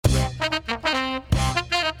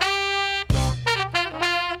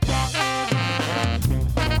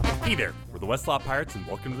Westlaw Pirates, and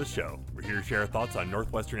welcome to the show. We're here to share our thoughts on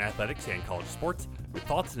Northwestern athletics and college sports, with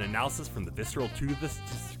thoughts and analysis from the visceral to the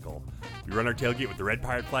statistical. We run our tailgate with the red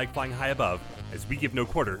pirate flag flying high above, as we give no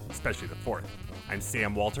quarter, especially the fourth. I'm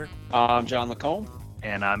Sam Walter. I'm John Lacombe.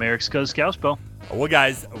 And I'm Eric Skoskauspo. Well,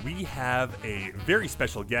 guys, we have a very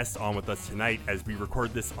special guest on with us tonight as we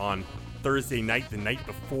record this on Thursday night, the night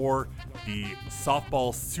before the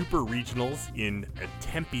softball super regionals in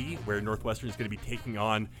Tempe, where Northwestern is going to be taking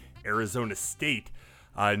on Arizona State.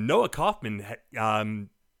 Noah Kaufman,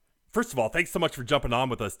 first of all, thanks so much for jumping on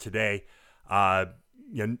with us today.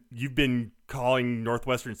 You've been calling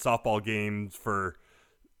Northwestern softball games for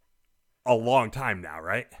a long time now,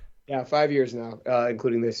 right? Yeah, 5 years now,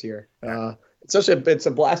 including this year. It's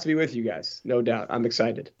a blast to be with you guys, no doubt. I'm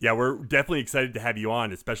excited. Yeah, we're definitely excited to have you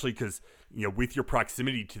on, especially because with your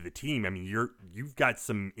proximity to the team. I mean, you've got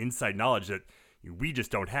some inside knowledge that we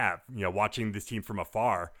just don't have. Watching this team from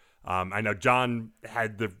afar. I know John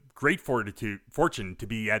had the great fortune to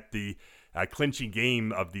be at the clinching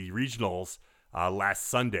game of the regionals last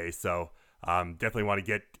Sunday, so definitely want to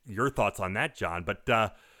get your thoughts on that, John. But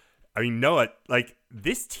Noah,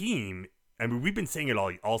 this team. We've been saying it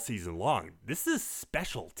all season long. This is a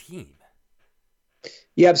special team.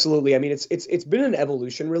 Yeah, absolutely. It's been an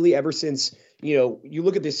evolution really ever since, you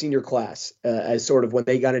look at this senior class as sort of when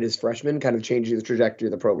they got it as freshmen, kind of changing the trajectory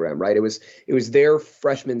of the program, right? It was their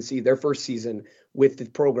freshman season, their first season with the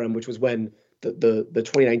program, which was when the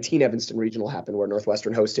 2019 Evanston Regional happened, where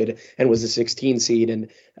Northwestern hosted and was a 16 seed and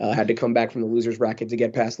had to come back from the losers bracket to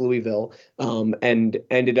get past Louisville, and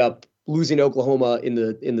ended up losing Oklahoma in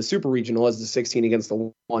the Super Regional as the 16 against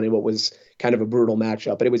the 1 in what was kind of a brutal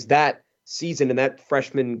matchup. But it was that season and that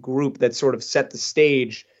freshman group that sort of set the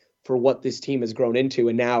stage for what this team has grown into.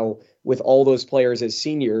 And now with all those players as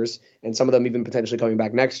seniors, and some of them even potentially coming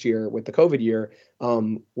back next year with the COVID year,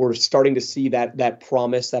 we're starting to see that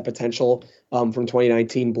promise, that potential from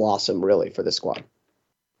 2019 blossom really for the squad.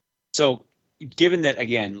 So given that,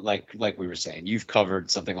 again, like we were saying, you've covered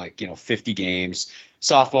something like 50 games,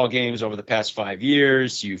 softball games over the past 5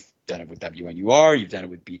 years. You've done it with WNUR. You've done it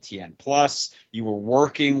with BTN Plus. You were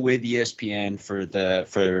working with ESPN for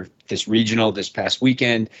this regional this past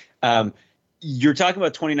weekend. You're talking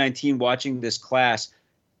about 2019. Watching this class,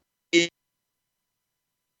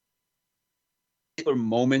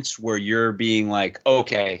 moments where you're being like,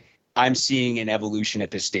 okay, I'm seeing an evolution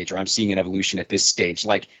at this stage, or I'm seeing an evolution at this stage.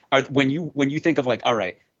 When you think of all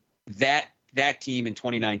right, that team in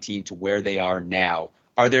 2019 to where they are now,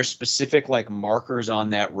 are there specific markers on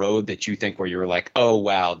that road that you think where you're like, oh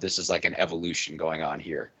wow, this is an evolution going on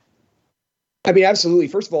here? Absolutely.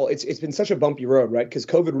 First of all, it's been such a bumpy road, right? Because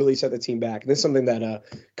COVID really set the team back. And this is something that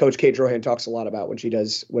Coach Kate Drohan talks a lot about when she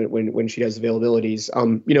does availabilities.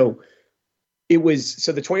 It was,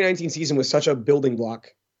 so the 2019 season was such a building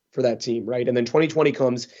block for that team, right? And then 2020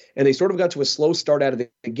 comes and they sort of got to a slow start out of the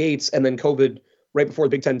gates, and then COVID right before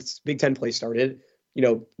the Big Ten play started,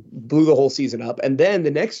 blew the whole season up. And then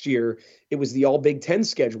the next year it was the all Big Ten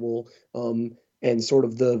schedule, and sort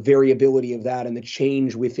of the variability of that and the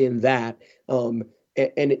change within that.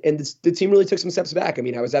 The team really took some steps back.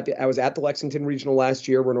 I was at the Lexington Regional last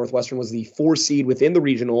year, where Northwestern was the 4 seed within the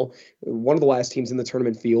regional, one of the last teams in the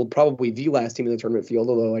tournament field, probably the last team in the tournament field,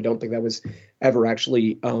 although I don't think that was ever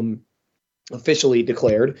actually officially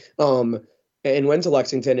declared. And went to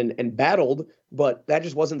Lexington and battled, but that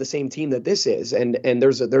just wasn't the same team that this is. And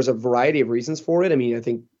there's a variety of reasons for it. I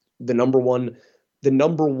think the number one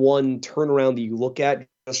turnaround that you look at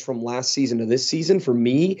just from last season to this season for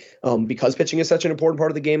me, because pitching is such an important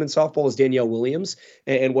part of the game in softball, is Danielle Williams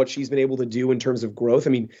and what she's been able to do in terms of growth.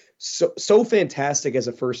 So fantastic as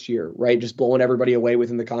a first year, right? Just blowing everybody away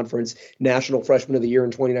within the conference, National Freshman of the Year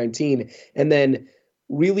in 2019, and then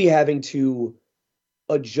really having to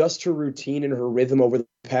adjust her routine and her rhythm over the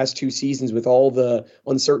past 2 seasons with all the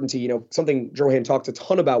uncertainty. Something Drohan talked a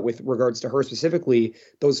ton about with regards to her specifically,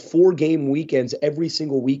 those 4-game weekends every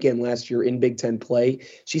single weekend last year in Big Ten play.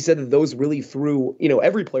 She said that those really threw,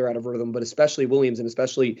 every player out of rhythm, but especially Williams and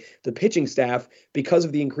especially the pitching staff, because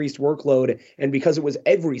of the increased workload and because it was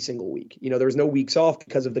every single week. There was no weeks off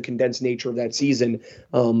because of the condensed nature of that season,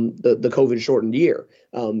 the COVID shortened year.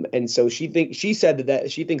 And so she said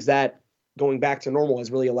that she thinks that going back to normal has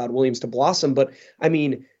really allowed Williams to blossom. But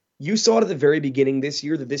you saw it at the very beginning this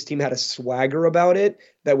year that this team had a swagger about it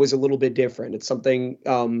that was a little bit different. It's something,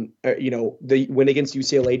 the win against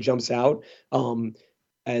UCLA jumps out.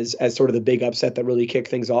 as sort of the big upset that really kicked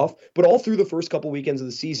things off. But all through the first couple weekends of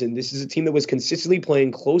the season, this is a team that was consistently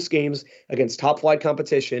playing close games against top flight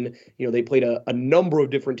competition. They played a number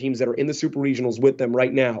of different teams that are in the super regionals with them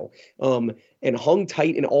right now, and hung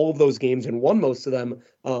tight in all of those games and won most of them,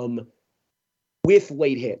 with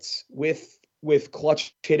late hits, with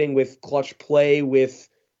clutch hitting, with clutch play, with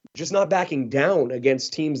just not backing down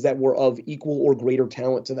against teams that were of equal or greater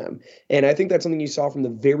talent to them. And I think that's something you saw from the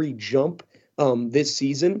very jump this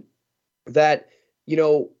season that,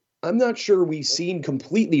 I'm not sure we've seen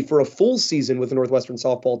completely for a full season with the Northwestern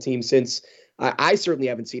softball team since I certainly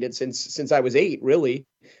haven't seen it since I was 8, really.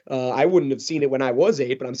 I wouldn't have seen it when I was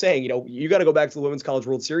 8, but I'm saying, you got to go back to the Women's College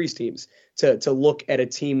World Series teams to look at a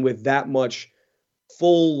team with that much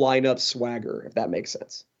full lineup swagger, if that makes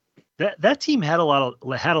sense. That team had a lot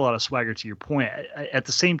of swagger, to your point. At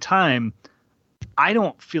the same time, I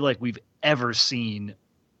don't feel like we've ever seen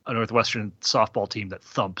a Northwestern softball team that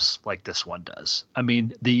thumps like this one does. I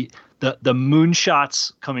mean, the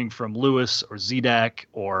moonshots coming from Lewis or Zedek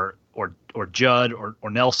or Judd or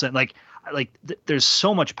Nelson, there's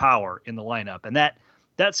so much power in the lineup, and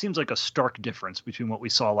that seems like a stark difference between what we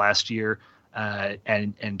saw last year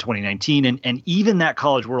and 2019, and even that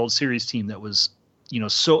College World Series team that was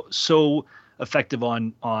so effective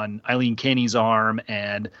on Eileen Caney's arm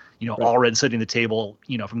and right. Allred setting the table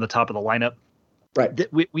from the top of the lineup. Right.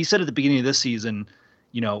 We said at the beginning of this season,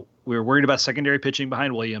 we were worried about secondary pitching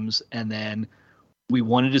behind Williams, and then we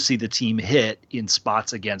wanted to see the team hit in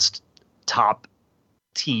spots against top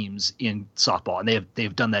teams in softball, and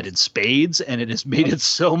they've done that in spades, and it has made it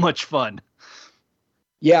so much fun.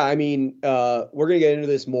 Yeah, I mean, we're going to get into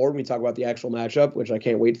this more when we talk about the actual matchup, which I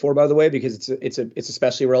can't wait for, by the way, because it's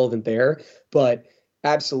especially relevant there. But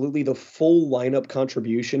absolutely, the full lineup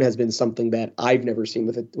contribution has been something that I've never seen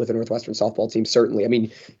with a Northwestern softball team. Certainly, I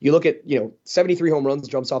mean, you look at 73 home runs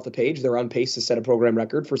jumps off the page. They're on pace to set a program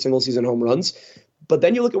record for single season home runs. But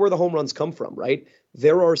then you look at where the home runs come from, right?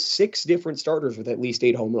 There are 6 different starters with at least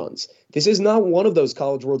 8 home runs. This is not one of those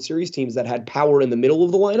College World Series teams that had power in the middle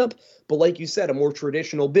of the lineup, but like you said, a more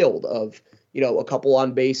traditional build of, a couple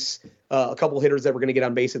on base, a couple hitters that were going to get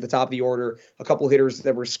on base at the top of the order, a couple hitters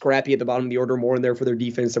that were scrappy at the bottom of the order, more in there for their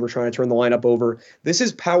defense that were trying to turn the lineup over. This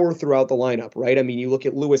is power throughout the lineup, right? I mean, you look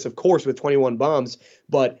at Lewis, of course, with 21 bombs,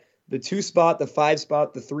 but the 2 spot, the 5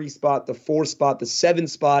 spot, the 3 spot, the 4 spot, the 7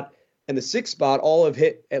 spot, and the 6 spot all have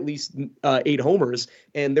hit at least 8 homers,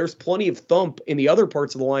 and there's plenty of thump in the other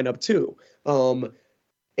parts of the lineup too.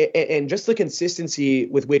 And just the consistency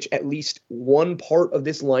with which at least one part of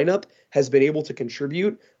this lineup has been able to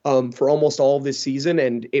contribute for almost all of this season,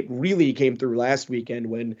 and it really came through last weekend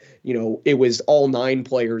when it was all 9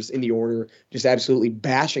 players in the order just absolutely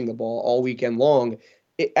bashing the ball all weekend long.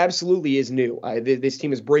 It absolutely is new. This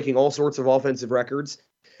team is breaking all sorts of offensive records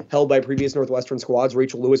held by previous Northwestern squads.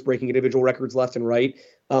 Rachel Lewis breaking individual records left and right.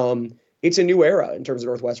 It's a new era in terms of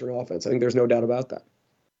Northwestern offense. I think there's no doubt about that.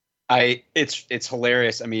 It's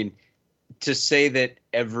hilarious. I mean, to say that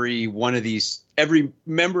every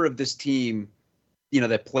member of this team,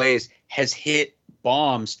 that plays has hit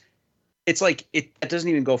bombs. It's like it doesn't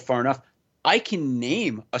even go far enough. I can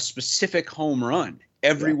name a specific home run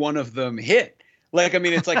every one of them hit. Like, I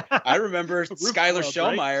mean, it's like, I remember Skylar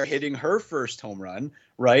Schellmeyer hitting her first home run,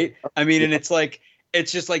 right? I mean, and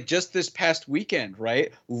it's just this past weekend,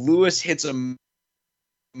 right? Lewis hits a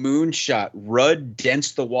moonshot. Rudd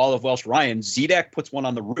dents the wall of Welsh Ryan. Zedek puts one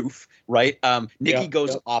on the roof, right? Nikki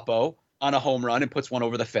goes oppo on a home run and puts one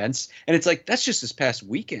over the fence. And it's like, that's just this past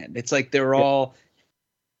weekend. It's like they're all...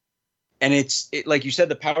 And it's like you said,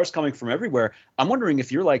 the power's coming from everywhere. I'm wondering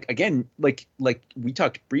if you're like we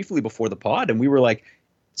talked briefly before the pod, and we were like,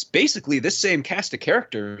 it's basically this same cast of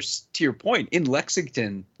characters, to your point, in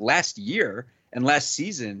Lexington last year and last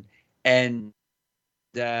season. And,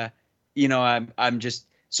 I'm just,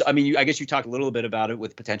 so, I mean, I guess you talked a little bit about it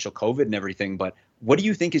with potential COVID and everything, but what do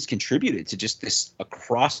you think has contributed to just this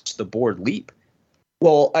across the board leap?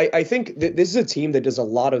 Well, I think this is a team that does a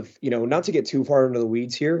lot of, not to get too far into the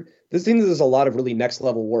weeds here, this team does a lot of really next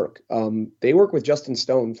level work. They work with Justin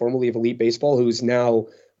Stone, formerly of Elite Baseball, who's now,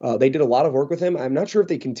 they did a lot of work with him. I'm not sure if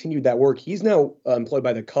they continued that work. He's now employed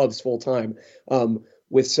by the Cubs full time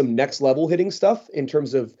with some next level hitting stuff in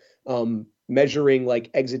terms of measuring like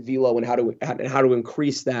exit velo and how to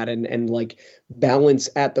increase that and like balance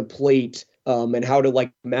at the plate and how to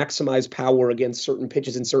like maximize power against certain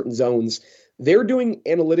pitches in certain zones. They're doing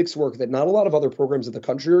analytics work that not a lot of other programs in the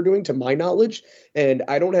country are doing, to my knowledge. And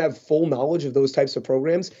I don't have full knowledge of those types of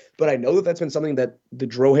programs, but I know that that's been something that the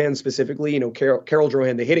Drohan specifically, Carol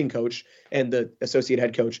Drohan, the hitting coach, and the associate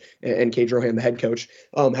head coach, and Kate Drohan, the head coach,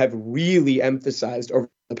 have really emphasized over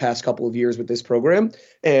the past couple of years with this program.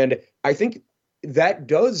 And I think that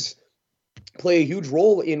does play a huge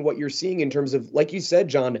role in what you're seeing in terms of, like you said,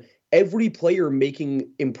 John, every player making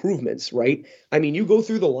improvements, right? I mean, you go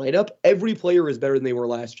through the lineup, every player is better than they were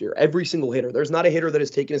last year. Every single hitter. There's not a hitter that has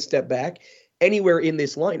taken a step back anywhere in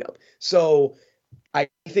this lineup. So I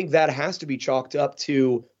think that has to be chalked up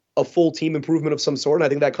to a full team improvement of some sort. And I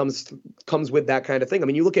think that comes with that kind of thing. I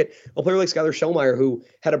mean, you look at a player like Skylar Shellmeyer, who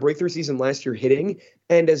had a breakthrough season last year hitting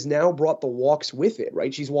and has now brought the walks with it,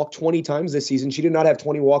 right? She's walked 20 times this season. She did not have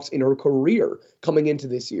 20 walks in her career coming into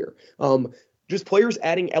this year. Just players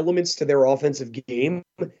adding elements to their offensive game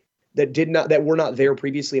that were not there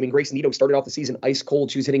previously. I mean, Grace Nito started off the season ice cold.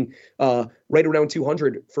 She was hitting right around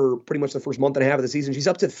 200 for pretty much the first month and a half of the season. She's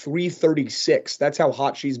up to 336. That's how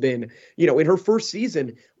hot she's been, in her first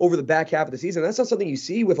season over the back half of the season. That's not something you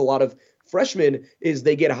see with a lot of freshmen, is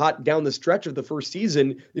they get hot down the stretch of the first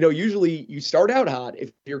season. Usually you start out hot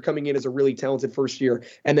if you're coming in as a really talented first year,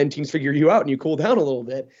 and then teams figure you out and you cool down a little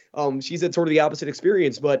bit. She's had sort of the opposite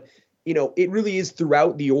experience, but it really is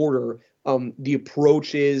throughout the order. The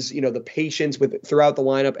approaches, the patience throughout the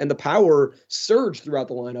lineup, and the power surge throughout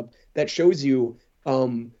the lineup that shows you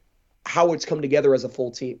how it's come together as a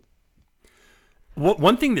full team.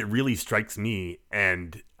 One thing that really strikes me,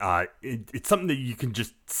 and it's something that you can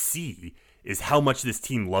just see, is how much this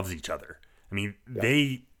team loves each other. I mean,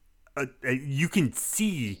 you can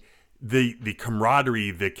see the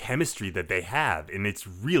camaraderie, the chemistry that they have, and it's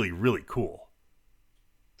really, really cool.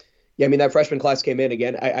 Yeah, I mean, that freshman class came in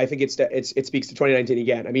again. I think it speaks to 2019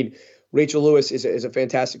 again. I mean, Rachel Lewis is a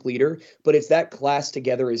fantastic leader, but it's that class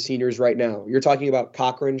together as seniors right now. You're talking about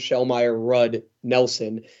Cochran, Shellmeyer, Rudd,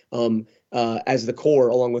 Nelson as the core,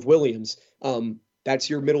 along with Williams. That's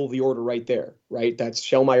your middle of the order right there, right? That's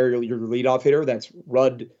Shellmeyer, your leadoff hitter. That's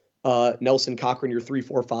Rudd, Nelson, Cochran, your 3,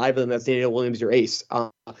 4, 5, and then that's Daniel Williams, your ace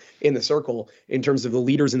in the circle in terms of the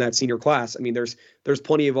leaders in that senior class. I mean, there's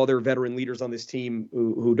plenty of other veteran leaders on this team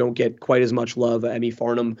who don't get quite as much love. Emmy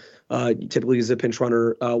Farnham typically is a pinch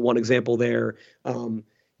runner. One example there.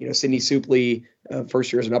 Sydney Supley,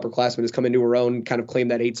 first year as an upperclassman, has come into her own, kind of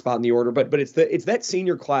claimed that 8 spot in the order. But it's that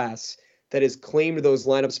senior class that has claimed those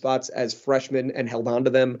lineup spots as freshmen and held on to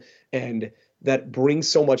them, and that brings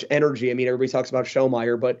so much energy. I mean, everybody talks about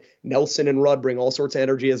Shellmeyer, but Nelson and Rudd bring all sorts of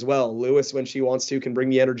energy as well. Lewis, when she wants to, can bring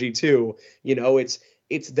the energy too.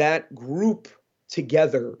 It's that group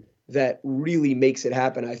together that really makes it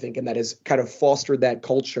happen, I think, and that has kind of fostered that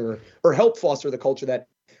culture, or helped foster the culture that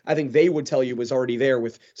I think they would tell you was already there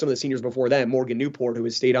with some of the seniors before them. Morgan Newport, who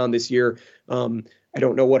has stayed on this year. I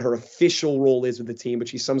don't know what her official role is with the team, but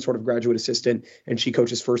she's some sort of graduate assistant, and she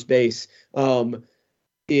coaches first base. That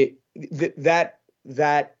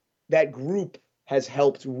group has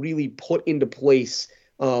helped really put into place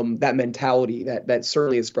that mentality that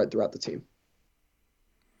certainly has spread throughout the team.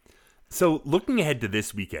 So looking ahead to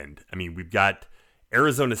this weekend, I mean, we've got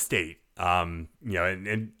Arizona State,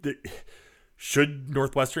 should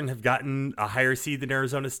Northwestern have gotten a higher seed than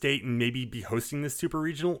Arizona State and maybe be hosting this super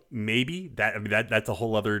regional? Maybe that's a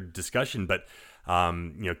whole other discussion, but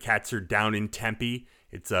Cats are down in Tempe.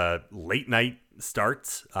 It's a late night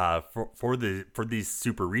starts for these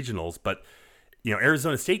super regionals, but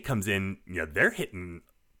Arizona State comes in, they're hitting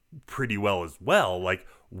pretty well as well. Like,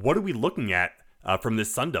 what are we looking at from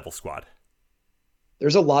this Sun Devil squad?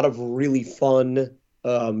 There's a lot of really fun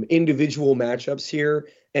individual matchups here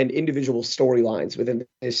and individual storylines within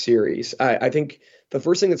this series. I think the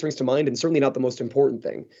first thing that springs to mind, and certainly not the most important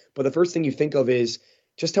thing, but the first thing you think of is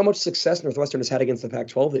just how much success Northwestern has had against the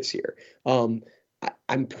Pac-12 this year.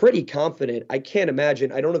 I'm pretty confident. I can't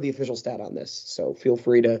imagine. I don't have the official stat on this, so feel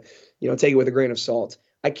free to, take it with a grain of salt.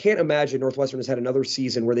 I can't imagine Northwestern has had another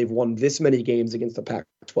season where they've won this many games against the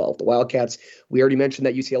Pac-12. The Wildcats, we already mentioned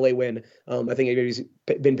that UCLA win. I think anybody's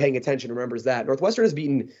been paying attention remembers that. Northwestern has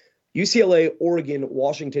beaten UCLA, Oregon,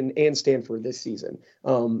 Washington, and Stanford this season.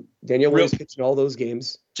 Danielle Williams pitched in all those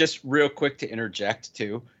games. Just real quick to interject,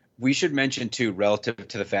 too. We should mention, too, relative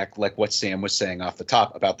to the fact, like what Sam was saying off the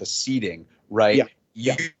top about the seeding, right?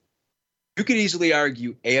 Yeah. You could easily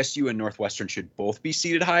argue ASU and Northwestern should both be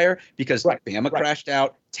seeded higher because Bama crashed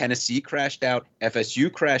out, Tennessee crashed out, FSU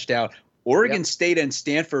crashed out, Oregon State and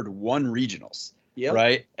Stanford won regionals. Yep.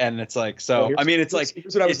 Right. And it's like, so, well, here's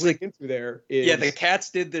what I was leading into there. Is, the Cats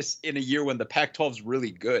did this in a year when the Pac-12 is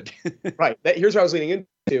really good. Right. Here's what I was leading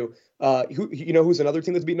into. Who's another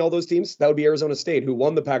team that's beaten all those teams? That would be Arizona State, who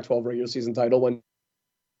won the Pac-12 regular season title when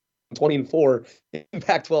 20-4 in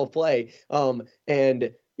Pac-12 play. I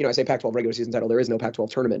say Pac-12 regular season title. There is no Pac-12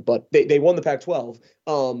 tournament, but they won the Pac-12.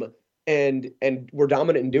 and we're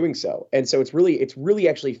dominant in doing so. And so it's really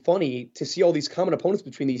actually funny to see all these common opponents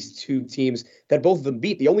between these two teams that both of them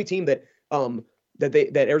beat. The only team that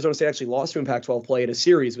Arizona State actually lost to in Pac-12 play in a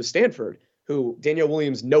series was Stanford, who Danielle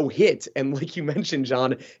Williams no hit, and like you mentioned,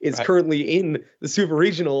 John, is currently in the Super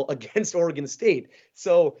Regional against Oregon State.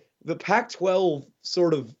 So the Pac-12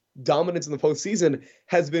 sort of dominance in the postseason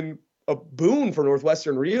has been a boon for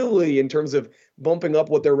Northwestern, really, in terms of bumping up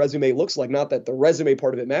what their resume looks like. Not that the resume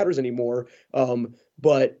part of it matters anymore,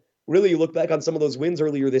 but really you look back on some of those wins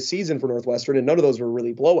earlier this season for Northwestern, and none of those were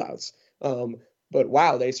really blowouts. But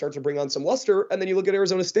wow, they start to bring on some luster, and then you look at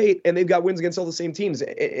Arizona State, and they've got wins against all the same teams.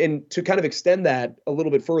 And to kind of extend that a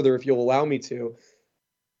little bit further, if you'll allow me to,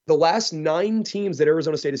 the last 9 teams that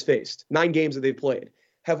Arizona State has faced, 9 games that they've played,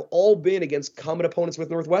 have all been against common opponents with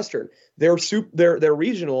Northwestern. Their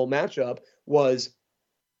regional matchup was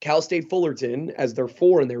Cal State Fullerton as their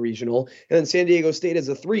 4 in their regional, and then San Diego State as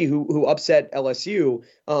a 3 who upset LSU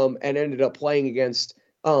and ended up playing against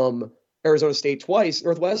Arizona State twice.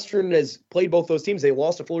 Northwestern has played both those teams. They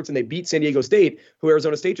lost to Fullerton. They beat San Diego State, who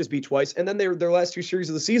Arizona State just beat twice. And then their last 2 series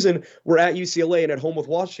of the season were at UCLA and at home with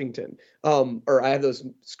Washington. Or I have those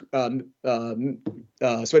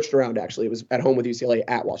switched around, actually. It was at home with UCLA,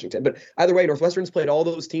 at Washington. But either way, Northwestern's played all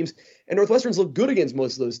those teams, and Northwestern's looked good against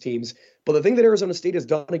most of those teams. But the thing that Arizona State has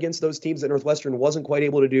done against those teams that Northwestern wasn't quite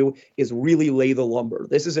able to do is really lay the lumber.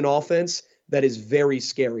 This is an offense that is very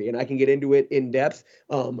scary, and I can get into it in depth.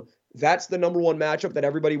 That's the number one matchup that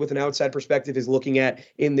everybody with an outside perspective is looking at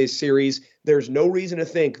in this series. There's no reason to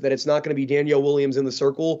think that it's not going to be Danielle Williams in the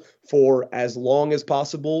circle for as long as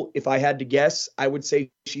possible. If I had to guess, I would say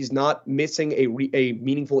she's not missing a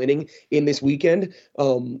meaningful inning in this weekend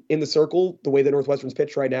in the circle, the way that Northwestern's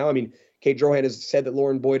pitched right now. I mean, Kate Drohan has said that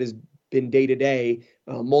Lauren Boyd has been day-to-day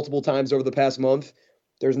multiple times over the past month.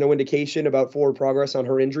 There's no indication about forward progress on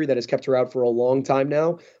her injury that has kept her out for a long time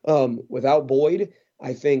now. Without Boyd,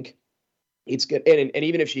 I think it's good. And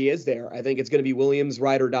even if she is there, I think it's going to be Williams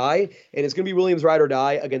ride or die. And it's going to be Williams ride or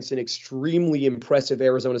die against an extremely impressive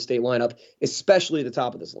Arizona State lineup, especially at the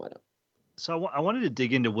top of this lineup. So I wanted to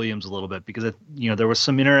dig into Williams a little bit because, there was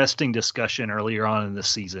some interesting discussion earlier on in the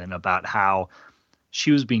season about how she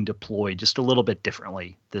was being deployed just a little bit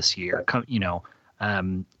differently this year,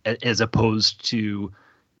 as opposed to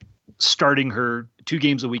starting her 2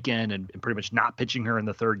 games a weekend and pretty much not pitching her in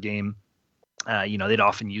the 3rd game. They'd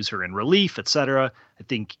often use her in relief, et cetera. I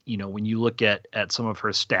think, when you look at some of her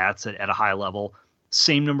stats at a high level,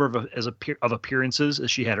 same number of appearances as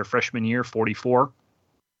she had her freshman year, 44.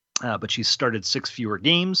 But she's started 6 fewer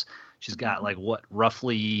games. She's got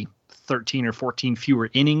roughly 13 or 14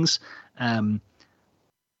 fewer innings.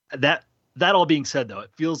 That all being said, though,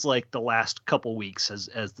 it feels like the last couple weeks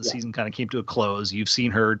as the season kind of came to a close, you've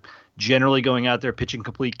seen her generally going out there pitching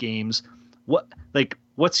complete games.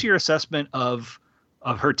 What's your assessment of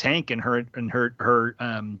her tank and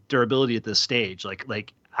her durability at this stage?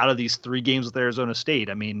 Like out of these 3 games with Arizona State,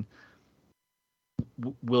 I mean,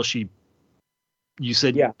 will she? You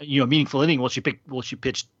said meaningful inning. Will she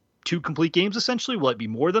pitch 2 complete games essentially? Will it be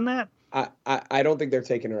more than that? I don't think they're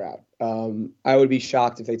taking her out. I would be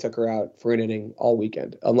shocked if they took her out for an inning all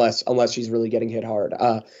weekend, unless she's really getting hit hard.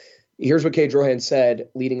 Here's what Kay Drohan said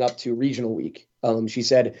leading up to regional week. She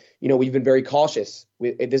said, we've been very cautious.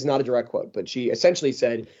 This is not a direct quote, but she essentially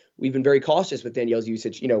said, we've been very cautious with Danielle's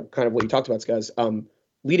usage, kind of what you talked about, Scuzz.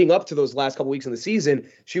 Leading up to those last couple weeks in the season,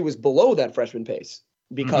 she was below that freshman pace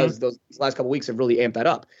because those last couple weeks have really amped that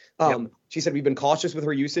up. She said, we've been cautious with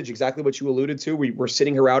her usage, exactly what you alluded to. We're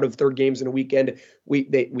sitting her out of 3rd games in a weekend. We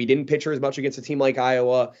didn't pitch her as much against a team like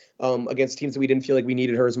Iowa, against teams that we didn't feel like we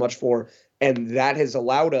needed her as much for. And that has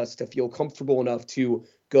allowed us to feel comfortable enough to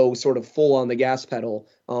go sort of full on the gas pedal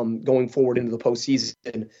going forward into the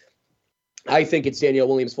postseason. I think it's Danielle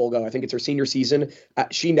Williams full go. I think it's her senior season.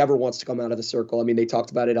 She never wants to come out of the circle. I mean, they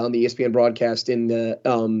talked about it on the ESPN broadcast in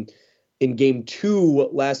game 2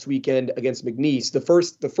 last weekend against McNeese, the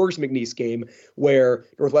first McNeese game where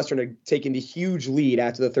Northwestern had taken the huge lead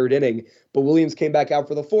after the 3rd inning, but Williams came back out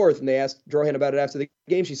for the 4th, and they asked Drohan about it after the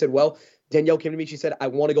game. She said, well, Danielle came to me. She said, I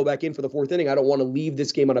want to go back in for the 4th inning. I don't want to leave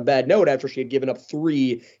this game on a bad note after she had given up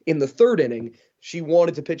 3 in the 3rd inning. She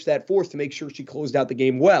wanted to pitch that 4th to make sure she closed out the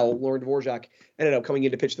game well. Lauren Dvorak ended up coming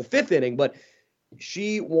in to pitch the 5th inning, but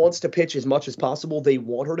she wants to pitch as much as possible. They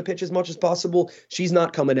want her to pitch as much as possible. She's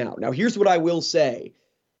not coming out. Now, here's what I will say.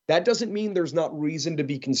 That doesn't mean there's not reason to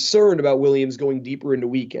be concerned about Williams going deeper into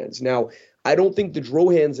weekends. Now, I don't think the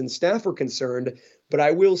Drohans and staff are concerned, but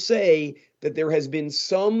I will say that there has been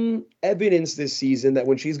some evidence this season that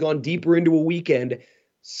when she's gone deeper into a weekend,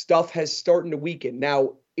 stuff has started to weaken.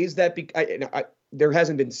 Now, is that there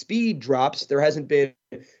hasn't been speed drops. There hasn't been,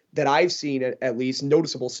 that I've seen at least,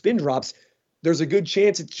 noticeable spin drops. There's a good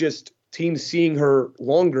chance it's just teams seeing her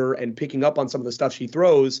longer and picking up on some of the stuff she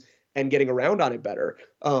throws and getting around on it better.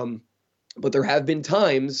 But there have been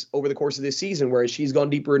times over the course of this season where as she's gone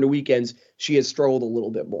deeper into weekends, she has struggled a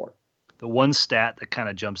little bit more. The one stat that kind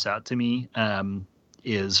of jumps out to me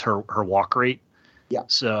is her walk rate. Yeah.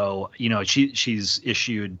 So, she's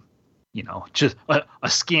issued, just a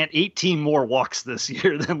scant 18 more walks this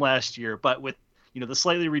year than last year, but with, the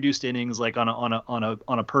slightly reduced innings, like on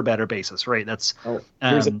a per batter basis, right? That's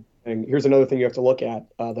here's another thing you have to look at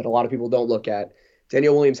that a lot of people don't look at.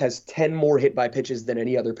 Danielle Williams has 10 more hit by pitches than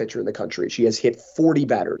any other pitcher in the country. She has hit 40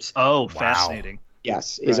 batters. Oh, wow. Fascinating.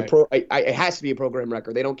 Yes, is right. It has to be a program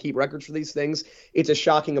record. They don't keep records for these things. It's a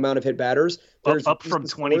shocking amount of hit batters. Up from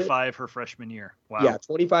 25 her freshman year. Wow. Yeah,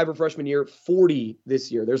 25 her freshman year, 40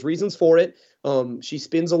 this year. There's reasons for it. She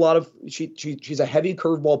spins a lot of. She's a heavy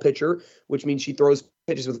curveball pitcher, which means she throws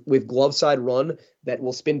pitches with glove side run that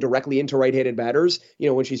will spin directly into right-handed batters.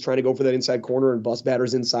 When she's trying to go for that inside corner and bust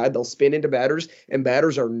batters inside, they'll spin into batters, and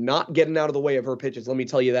batters are not getting out of the way of her pitches. Let me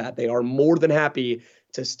tell you that. They are more than happy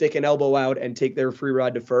to stick an elbow out and take their free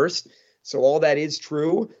ride to first. So all that is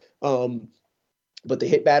true. But the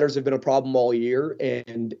hit batters have been a problem all year,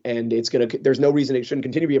 and there's no reason it shouldn't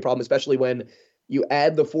continue to be a problem, especially when you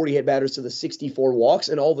add the 40 hit batters to the 64 walks,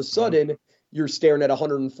 and all of a sudden you're staring at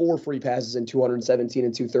 104 free passes and 217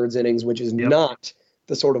 and 2/3 innings, which is not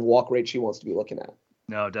the sort of walk rate she wants to be looking at.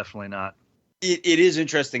 No, definitely not. It is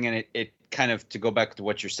interesting, and it kind of, to go back to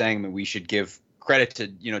what you're saying, I mean, we should give credit to,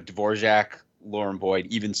 Dvorak, Lauren Boyd,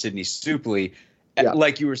 even Sydney Stupley. Yeah.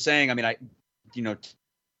 Like you were saying, I mean,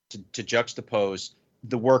 to juxtapose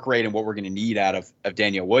the work rate and what we're going to need out of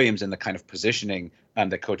Danielle Williams and the kind of positioning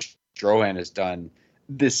that Coach Drohan has done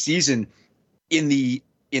this season in the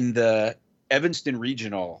Evanston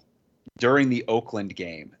Regional during the Oakland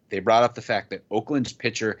game. They brought up the fact that Oakland's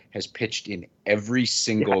pitcher has pitched in every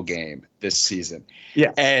single game this season.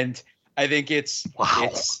 Yeah. And I think it's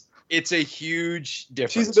a huge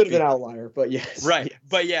difference. She's a bit of an outlier, but yes. Right.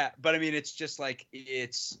 Yes. But I mean, it's just like,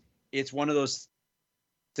 it's one of those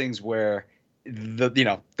things where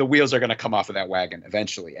the wheels are going to come off of that wagon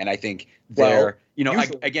eventually. And I think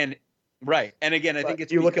again, right. And again, I think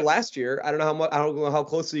it's, you look at last year, I don't know how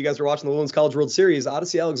closely you guys were watching the Women's College World Series.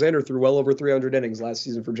 Odyssey Alexander threw well over 300 innings last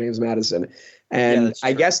season for James Madison. And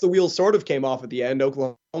I guess the wheels sort of came off at the end.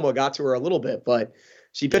 Oklahoma got to her a little bit, but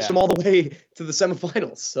she pitched them all the way to the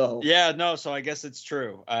semifinals. So so I guess it's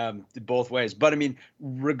true both ways. But I mean,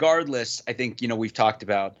 regardless, I think, we've talked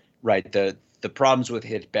about, right, the problems with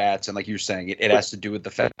hit bats. And like you're saying, it has to do with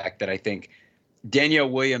the fact that I think Danielle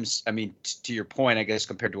Williams, I mean, to your point, I guess,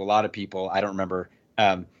 compared to a lot of people, I don't remember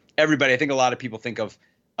everybody. I think a lot of people think of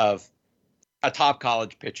a top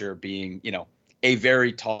college pitcher being, a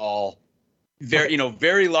very tall, very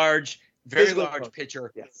large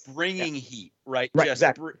pitcher, bringing heat, right? Right,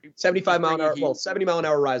 exactly. 75 mile an hour, 70 mile an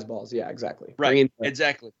hour rise balls. Yeah, exactly. Right,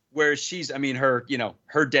 exactly. Whereas she's, I mean, her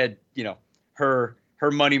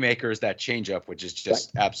moneymaker is that changeup, which is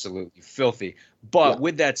just absolutely filthy. But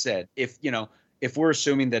with that said, if we're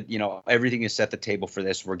assuming that, everything is set the table for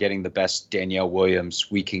this, we're getting the best Danielle Williams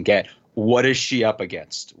we can get. What is she up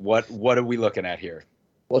against? What are we looking at here?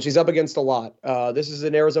 Well, she's up against a lot. This is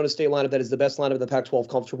an Arizona State lineup that is the best lineup in the Pac-12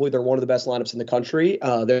 comfortably. They're one of the best lineups in the country.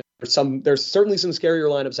 There's certainly some scarier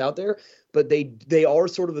lineups out there, but they are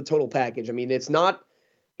sort of the total package. I mean, it's not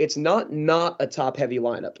a top-heavy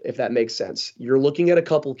lineup, if that makes sense. You're looking at a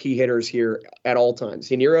couple key hitters here at all times.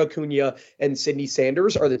 Yanira Acuna and Sydney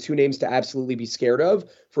Sanders are the two names to absolutely be scared of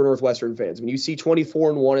for Northwestern fans. When you see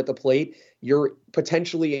 24-1 at the plate, you're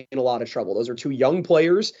potentially in a lot of trouble. Those are two young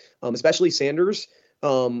players, especially Sanders,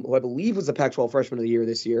 who I believe was the Pac-12 Freshman of the Year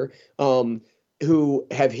this year, who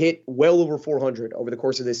have hit well over 400 over the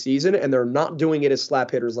course of this season, and they're not doing it as slap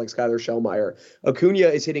hitters like Skylar Shellmeyer. Acuna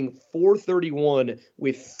is hitting 431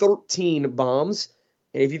 with 13 bombs,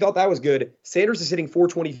 and if you thought that was good, Sanders is hitting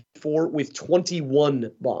 424 with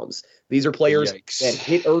 21 bombs. These are players that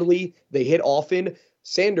hit early, they hit often.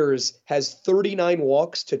 Sanders has 39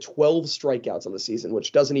 walks to 12 strikeouts on the season,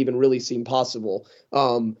 which doesn't even really seem possible.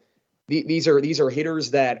 These are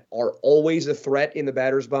hitters that are always a threat in the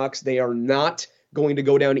batter's box. They are not going to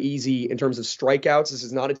go down easy in terms of strikeouts. This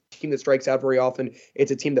is not a team that strikes out very often.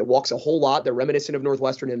 It's a team that walks a whole lot. They're reminiscent of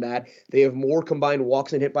Northwestern in that they have more combined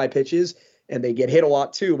walks and hit by pitches, and they get hit a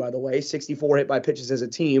lot too, by the way. 64 hit by pitches as a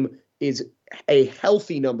team is a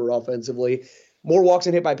healthy number offensively. More walks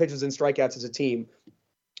and hit by pitches than strikeouts as a team,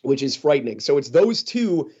 which is frightening. So it's those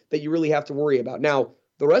two that you really have to worry about. Now,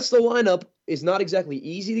 the rest of the lineup is not exactly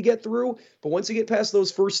easy to get through, but once you get past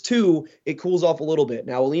those first two, it cools off a little bit.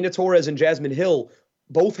 Now, Alina Torres and Jasmine Hill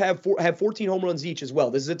both have 14 home runs each as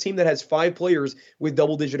well. This is a team that has 5 players with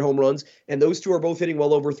double-digit home runs, and those two are both hitting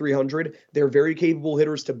well over 300. They're very capable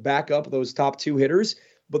hitters to back up those top 2 hitters,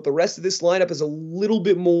 but the rest of this lineup is a little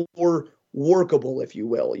bit more workable, if you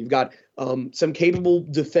will. You've got some capable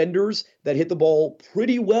defenders that hit the ball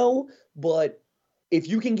pretty well, but if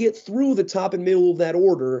you can get through the top and middle of that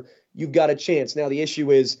order, you've got a chance. Now, the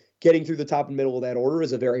issue is getting through the top and middle of that order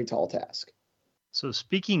is a very tall task. So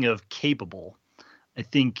speaking of capable, I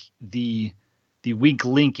think the weak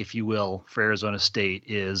link, if you will, for Arizona State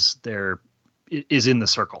is in the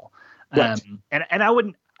circle. Right. And I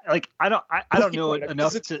wouldn't I don't know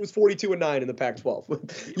enough to. It was 42-9 in the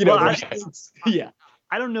Pac-12. Yeah.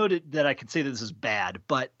 I don't know that I could say that this is bad,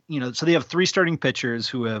 but so they have 3 starting pitchers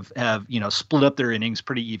who have split up their innings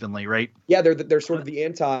pretty evenly, right? Yeah, they're sort of the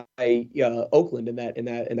anti Oakland in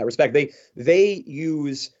that respect. They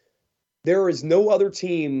use, there is no other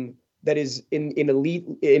team that is an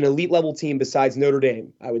elite level team besides Notre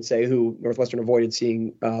Dame, I would say, who Northwestern avoided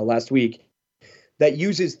seeing last week, that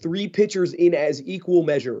uses 3 pitchers in as equal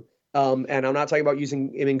measure. And I'm not talking about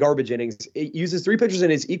using him in garbage innings. It uses 3 pitchers in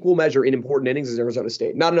as equal measure in important innings as Arizona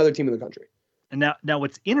State, not another team in the country. And now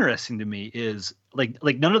what's interesting to me is like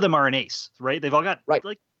none of them are an ace, right? They've all got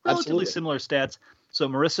relatively Absolutely similar stats. So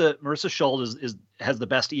Marissa Schuld has the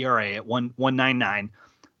best ERA at 1.99.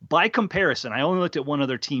 By comparison, I only looked at one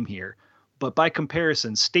other team here, but by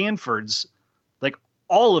comparison, Stanford's, like,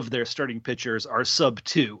 all of their starting pitchers are sub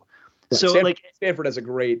 2. So Stanford has a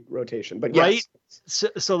great rotation, but yes. Right.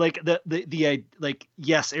 So like the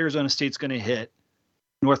yes, Arizona State's going to hit.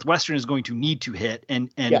 Northwestern is going to need to hit, and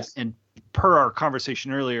per our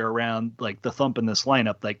conversation earlier around like the thump in this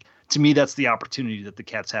lineup, like to me that's the opportunity that the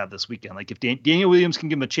Cats have this weekend. Like if Daniel Williams can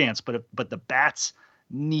give them a chance, but the bats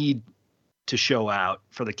need to show out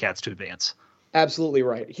for the Cats to advance. Absolutely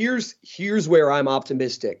right. Here's where I'm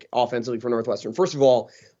optimistic offensively for Northwestern. First of all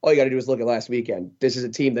you got to do is look at last weekend. This is a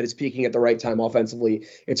team that is peaking at the right time offensively.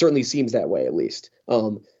 It certainly seems that way, at least.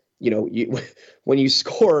 When you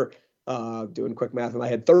score, doing quick math in my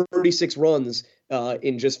head, 36 runs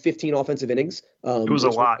in just 15 offensive innings. It was a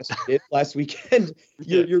lot. Last weekend,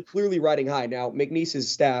 you're clearly riding high. Now, McNeese's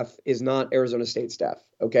staff is not Arizona State staff.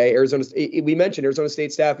 Okay, we mentioned Arizona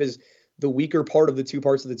State staff is the weaker part of the 2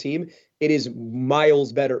 parts of the team. It is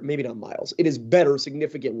miles better, maybe not miles. It is better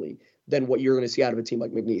significantly than what you're going to see out of a team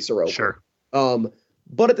like McNeese or Oakland. Sure.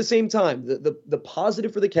 But at the same time, the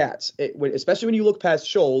positive for the Cats, especially when you look past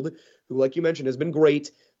Schuld, who, like you mentioned, has been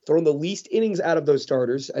great, throwing the least innings out of those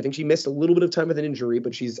starters. I think she missed a little bit of time with an injury,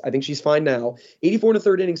 but I think she's fine now. 84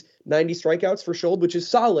 1/3 innings, 90 strikeouts for Schuld, which is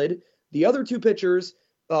solid. The other 2 pitchers,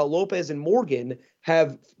 Lopez and Morgan,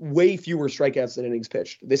 have way fewer strikeouts than innings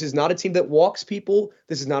pitched. This is not a team that walks people.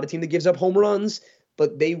 This is not a team that gives up home runs,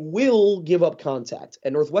 but they will give up contact.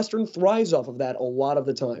 And Northwestern thrives off of that a lot of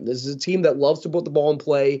the time. This is a team that loves to put the ball in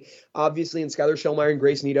play. Obviously, in Skylar Shellmeyer and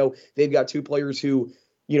Grace Nito, they've got 2 players who,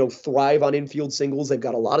 thrive on infield singles. They've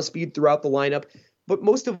got a lot of speed throughout the lineup. But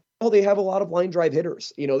most of all, they have a lot of line drive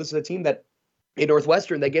hitters. This is a team that, in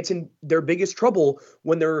Northwestern, that gets in their biggest trouble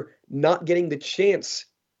when they're not getting the chance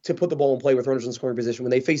to put the ball in play with runners in scoring position, when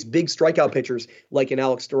they face big strikeout pitchers like an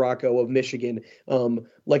Alex Storako of Michigan,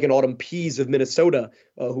 like an Autumn Pease of Minnesota,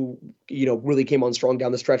 who really came on strong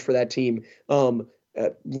down the stretch for that team.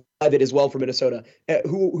 Levitt as well for Minnesota,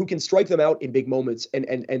 who can strike them out in big moments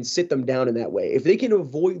and sit them down in that way. If they can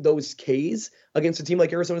avoid those Ks against a team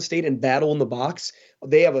like Arizona State and battle in the box,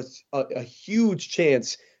 they have a huge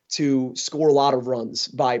chance to score a lot of runs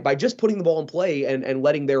by just putting the ball in play and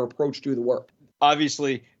letting their approach do the work.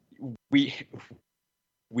 Obviously, we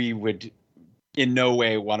would in no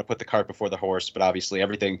way want to put the cart before the horse, but obviously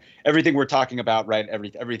everything we're talking about, right?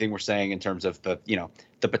 Everything we're saying in terms of the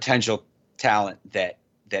potential talent that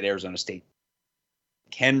Arizona State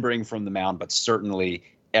can bring from the mound, but certainly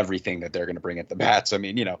everything that they're going to bring at the bats. I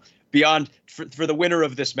mean, beyond for the winner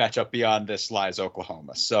of this matchup, beyond this lies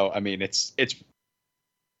Oklahoma. So I mean, it's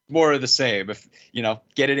more of the same. If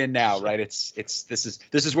get it in now, right? This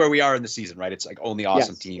is where we are in the season, right? It's like only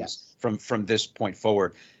awesome teams from this point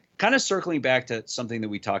forward. Kind of circling back to something that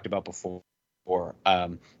we talked about before.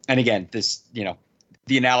 And again, this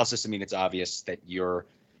the analysis. I mean, it's obvious that you're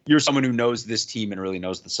someone who knows this team and really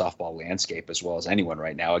knows the softball landscape as well as anyone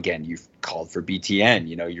right now. Again, you've called for BTN.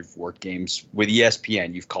 You've worked games with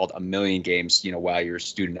ESPN. You've called a million games. While you're a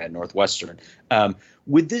student at Northwestern.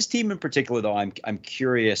 With this team in particular, though, I'm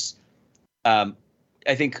curious. I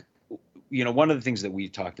think one of the things that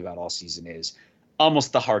we've talked about all season is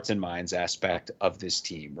almost the hearts and minds aspect of this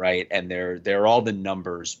team, right? And they're all the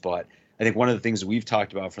numbers, but I think one of the things we've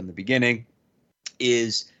talked about from the beginning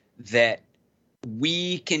is that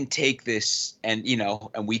we can take this and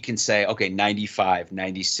we can say, okay, 95,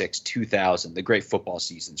 96, 2000, the great football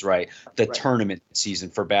seasons, right? The tournament season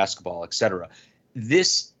for basketball, et cetera.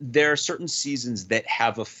 There are certain seasons that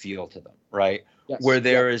have a feel to them, right? Yes. Where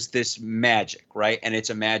there is this magic, right? And it's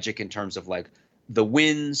a magic in terms of like the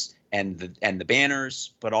wins and the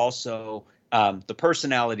banners, but also the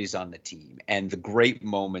personalities on the team and the great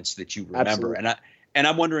moments that you remember. Absolutely. And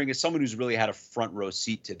I'm wondering, as someone who's really had a front row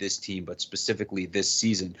seat to this team, but specifically this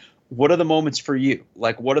season, what are the moments for you?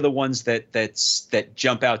 Like, what are the ones that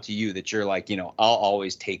jump out to you that you're like, I'll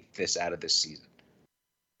always take this out of this season?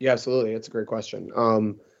 Yeah, absolutely. That's a great question.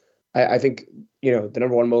 I think, the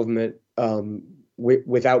number one moment,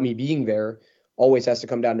 without me being there, always has to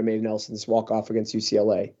come down to Maven Nelson's walk-off against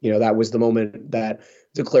UCLA. That was the moment that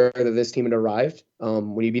declared that this team had arrived.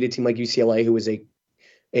 When you beat a team like UCLA, who was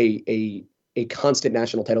a constant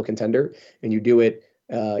national title contender, and you do it,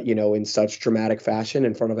 in such dramatic fashion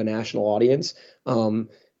in front of a national audience,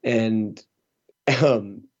 and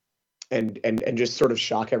just sort of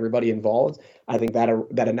shock everybody involved. I think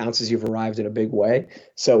that announces you've arrived in a big way.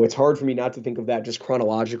 So it's hard for me not to think of that just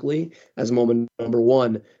chronologically as moment number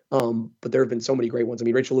one. But there have been so many great ones. I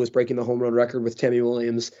mean, Rachel Lewis breaking the home run record with Tammy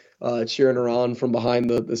Williams, cheering her on from behind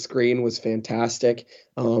the screen was fantastic.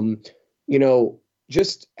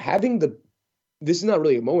 Just having this is not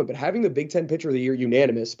really a moment, but having the Big Ten Pitcher of the Year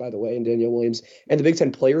unanimous, by the way, in Danielle Williams, and the Big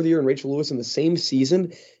Ten Player of the Year in Rachel Lewis in the same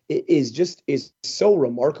season is so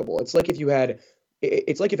remarkable. It's like if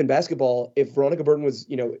in basketball, if Veronica Burton was,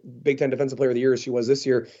 Big Ten Defensive Player of the Year as she was this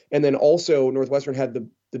year, and then also Northwestern had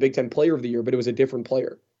the Big Ten Player of the Year, but it was a different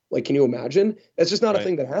player. Like, can you imagine? That's just not a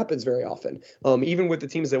thing that happens very often. Even with the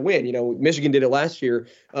teams that win, Michigan did it last year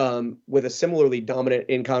with a similarly dominant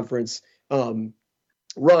in-conference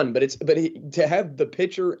run, but to have the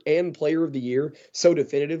pitcher and player of the year so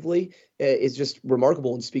definitively is just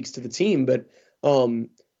remarkable and speaks to the team. But I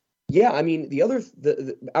mean,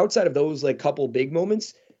 the outside of those like couple big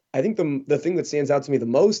moments, I think the thing that stands out to me the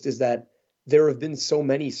most is that there have been so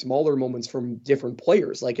many smaller moments from different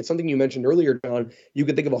players. Like, it's something you mentioned earlier, John. You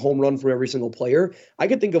could think of a home run from every single player. I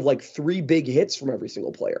could think of like 3 big hits from every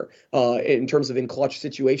single player in terms of in clutch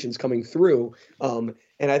situations coming through. And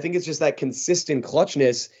I think it's just that consistent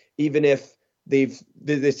clutchness, even if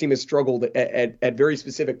this team has struggled at very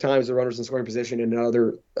specific times, the runners in scoring position and in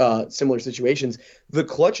other similar situations. The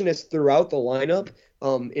clutchness throughout the lineup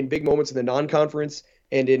in big moments in the non-conference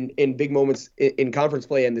and in big moments in conference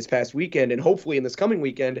play and this past weekend, and hopefully in this coming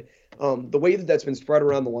weekend, the way that's been spread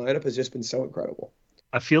around the lineup has just been so incredible.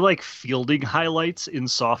 I feel like fielding highlights in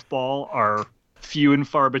softball are few and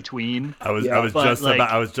far between. I was just about to say.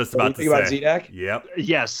 About ZDAC? Yep.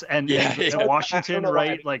 Yes, and Washington,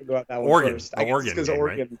 right? Like Oregon,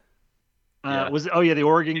 Oregon. Right? Was it? Oh yeah, the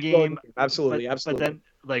Oregon game. Absolutely. But then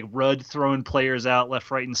like Rudd throwing players out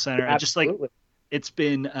left, right, and center. And just like it's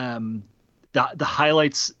been the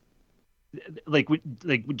highlights. When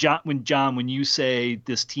you say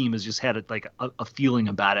this team has just had a feeling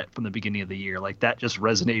about it from the beginning of the year, like that just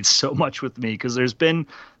resonates so much with me, because there's been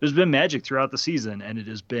magic throughout the season, and it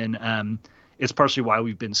has been it's partially why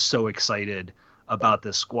we've been so excited about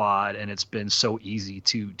this squad, and it's been so easy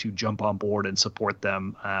to jump on board and support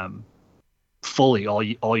them fully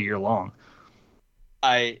all year long.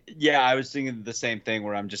 I was thinking the same thing,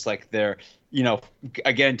 where I'm just like, they're,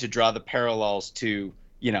 again, to draw the parallels to,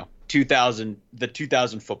 2000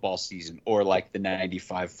 football season, or like the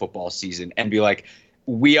 95 football season, and be like,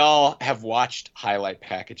 we all have watched highlight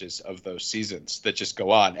packages of those seasons that just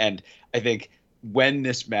go on. And I think when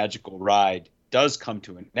this magical ride does come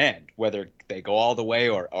to an end, whether they go all the way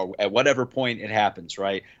or at whatever point it happens,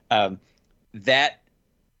 right? That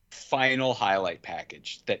final highlight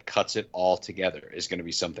package that cuts it all together is going to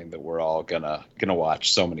be something that we're all gonna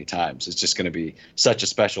watch so many times. It's just going to be such a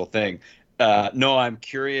special thing. No, I'm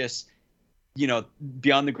curious,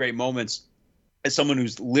 beyond the great moments, as someone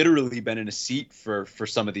who's literally been in a seat for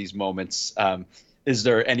some of these moments, is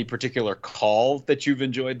there any particular call that you've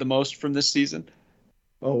enjoyed the most from this season?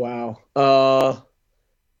 Oh, wow.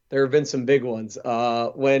 There have been some big ones.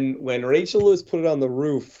 When Rachel Lewis put it on the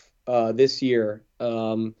roof this year,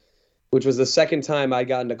 which was the second time I'd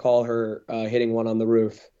gotten to call her hitting one on the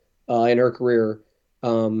roof in her career,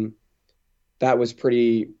 that was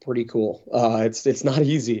pretty cool. It's not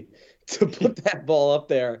easy to put that ball up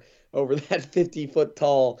there over that 50-foot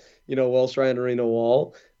tall, Welsh Ryan Arena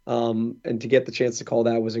wall. And to get the chance to call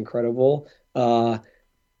that was incredible.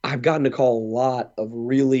 I've gotten to call a lot of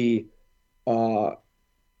really uh,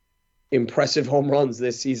 impressive home runs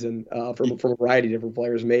this season from a variety of different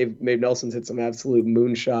players. Maeve Nelson's hit some absolute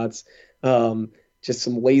moonshots. Just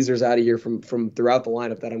some lasers out of here from throughout the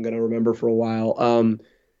lineup that I'm going to remember for a while.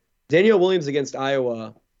 Danielle Williams against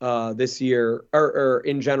Iowa this year, or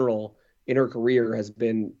in general in her career, has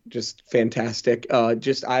been just fantastic.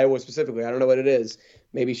 Just Iowa specifically, I don't know what it is.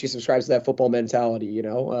 Maybe she subscribes to that football mentality.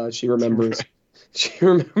 She remembers she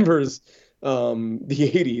remembers the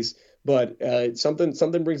 80s. But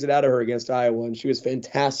something brings it out of her against Iowa, and she was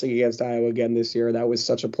fantastic against Iowa again this year. That was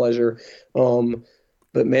such a pleasure.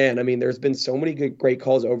 But man, I mean, there's been so many great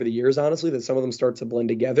calls over the years, honestly, that some of them start to blend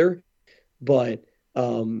together. But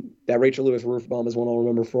that Rachel Lewis roof bomb is one I'll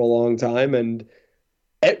remember for a long time. And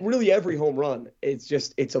really every home run,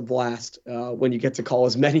 it's a blast when you get to call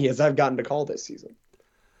as many as I've gotten to call this season.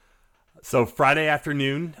 So Friday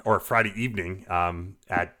afternoon or Friday evening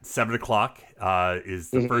at 7 o'clock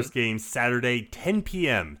is the first game. Saturday, 10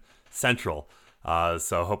 p.m. Central.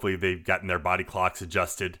 So hopefully they've gotten their body clocks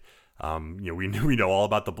adjusted. We know all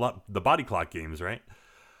about the body clock games, right?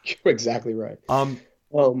 You're exactly right.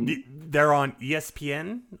 They're on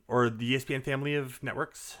ESPN or the ESPN family of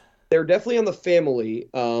networks. They're definitely on the family.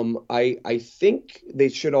 I think they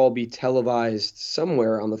should all be televised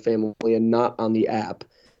somewhere on the family and not on the app.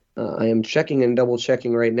 I am checking and double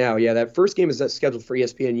checking right now. Yeah, that first game is scheduled for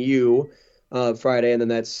ESPNU Friday, and then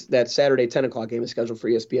that Saturday 10 o'clock game is scheduled for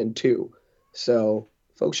ESPN2. So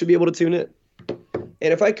folks should be able to tune in.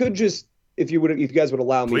 And if I could just, if you guys would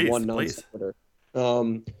allow me one non-sequitur.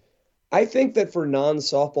 I think that for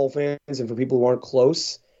non-softball fans and for people who aren't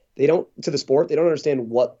close, to the sport, they don't understand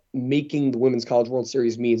what making the Women's College World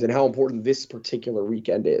Series means and how important this particular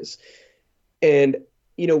weekend is. And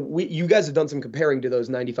you guys have done some comparing to those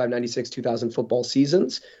 95, 96, 2000 football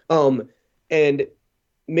seasons. And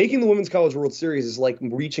making the Women's College World Series is like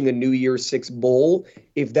reaching a New Year's Six bowl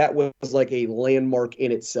if that was like a landmark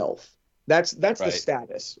in itself. That's right. The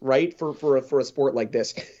status, right, for a sport like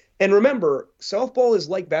this. And remember, softball is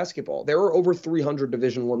like basketball. There are over 300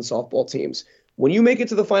 Division I softball teams. When you make it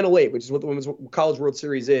to the Final Eight, which is what the Women's College World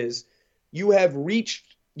Series is, you have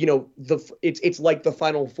reached it's like the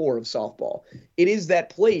Final Four of softball. It is that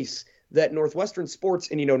place that Northwestern sports,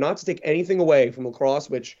 and not to take anything away from lacrosse,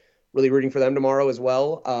 which really rooting for them tomorrow as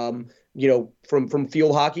well. From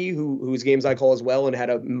field hockey, whose games I call as well, and had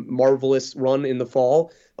a marvelous run in the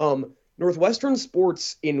fall. Northwestern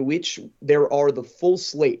sports, in which there are the full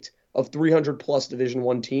slate of 300 plus Division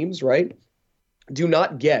I teams, right, do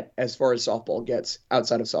not get as far as softball gets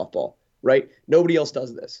outside of softball, right? Nobody else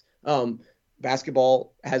does this.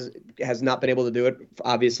 Basketball has not been able to do it.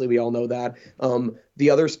 Obviously, we all know that. The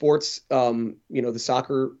other sports, the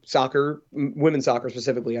soccer, women's soccer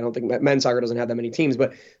specifically, I don't think men's soccer doesn't have that many teams,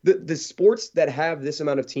 but the sports that have this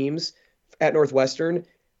amount of teams at Northwestern,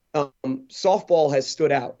 softball has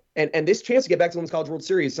stood out. And this chance to get back to the Women's College World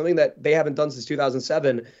Series, something that they haven't done since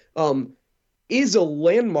 2007, is a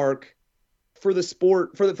landmark for the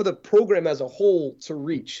sport, for the program as a whole to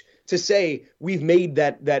reach. To say we've made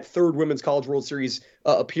that third Women's College World Series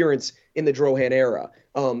appearance in the Drohan era,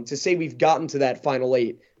 to say we've gotten to that Final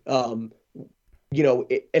Eight,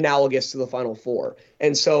 analogous to the Final Four.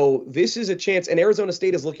 And so this is a chance, and Arizona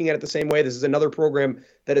State is looking at it the same way. This is another program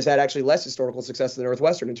that has had actually less historical success than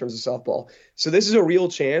Northwestern in terms of softball. So this is a real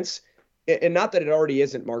chance, and not that it already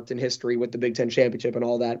isn't marked in history with the Big Ten championship and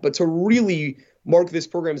all that, but to really mark this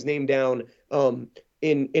program's name down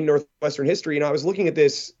in Northwestern history. I was looking at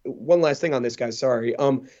this, one last thing on this, guys, sorry.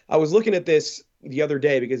 I was looking at this the other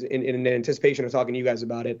day because in anticipation of talking to you guys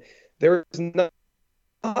about it, there has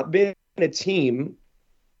not been a team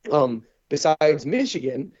besides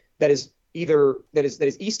Michigan that is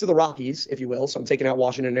east of the Rockies, if you will. So I'm taking out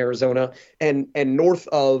Washington and Arizona, and north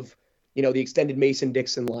of the extended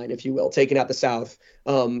Mason-Dixon line, if you will, taking out the South.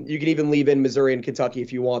 You can even leave in Missouri and Kentucky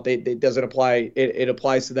if you want. It doesn't apply. It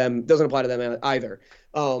applies to them. Doesn't apply to them either.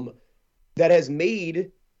 That has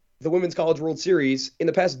made the Women's College World Series in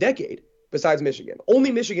the past decade, besides Michigan.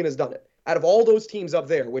 Only Michigan has done it. Out of all those teams up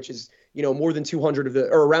there, which is more than 200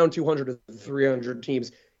 or around 200 of the 300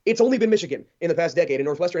 teams, it's only been Michigan in the past decade, and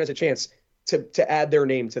Northwestern has a chance to add their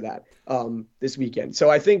name to that this weekend. So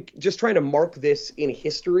I think just trying to mark this in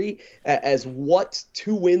history as what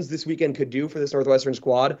 2 wins this weekend could do for this Northwestern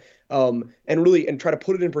squad, and try to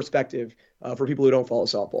put it in perspective for people who don't follow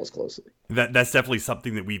softball as closely. That's definitely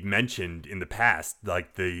something that we've mentioned in the past,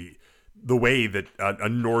 like the way that a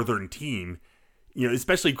Northern team,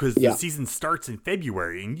 especially because the season starts in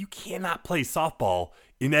February and you cannot play softball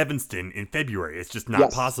in Evanston in February. It's just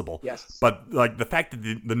not possible. Yes. But like the fact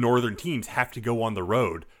that the Northern teams have to go on the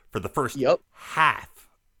road for the first half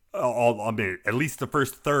I mean, at least the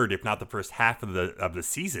first third, if not the first half of the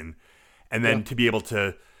season, and then to be able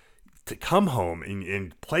to come home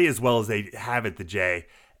and play as well as they have at the J,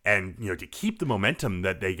 and to keep the momentum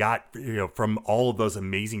that they got from all of those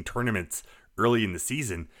amazing tournaments early in the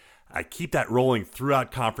season, keep that rolling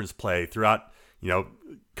throughout conference play, throughout a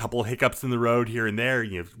couple of hiccups in the road here and there,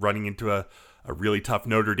 running into a really tough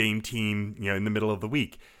Notre Dame team in the middle of the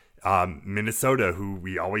week. Minnesota, who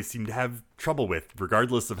we always seem to have trouble with,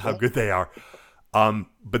 regardless of how good they are.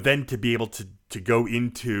 But then to be able to go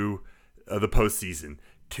into the postseason,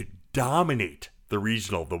 to dominate the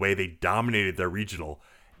regional the way they dominated their regional,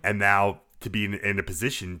 and now to be in a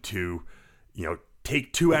position to,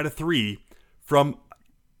 take 2 out of 3 from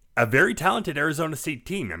a very talented Arizona State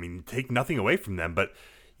team. I mean, take nothing away from them, but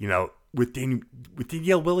with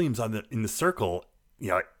Danielle Williams in the circle,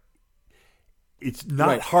 it's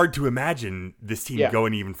not hard to imagine this team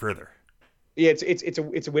going even further. Yeah, it's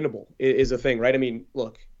winnable is a thing, right? I mean,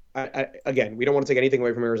 look, again, we don't want to take anything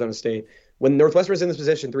away from Arizona State. When Northwestern was in this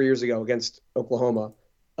position 3 years ago against Oklahoma,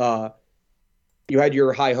 you had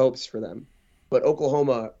your high hopes for them, but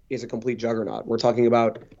Oklahoma is a complete juggernaut. We're talking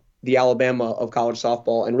about the Alabama of college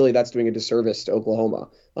softball, and really that's doing a disservice to Oklahoma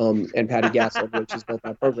and Patty Gassel, which has built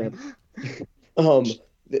that program.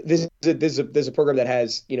 This is a program that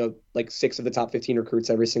has, like 6 of the top 15 recruits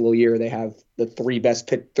every single year. They have the 3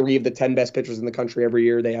 of the 10 best pitchers in the country every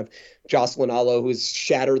year. They have Jocelyn Allo, who's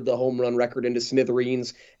shattered the home run record into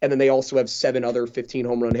smithereens. And then they also have 7 other 15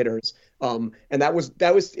 home run hitters. And it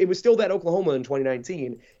was still that Oklahoma in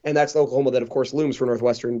 2019. And that's the Oklahoma that, of course, looms for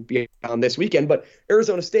Northwestern beyond this weekend. But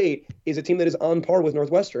Arizona State is a team that is on par with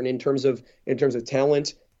Northwestern in terms of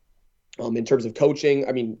talent, in terms of coaching.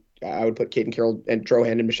 I mean, I would put Caden Carroll and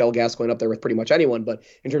Drohan and Michelle Gascoigne up there with pretty much anyone. But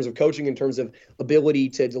in terms of coaching, in terms of ability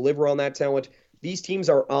to deliver on that talent, these teams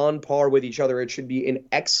are on par with each other. It should be an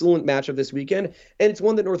excellent matchup this weekend. And it's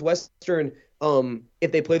one that Northwestern,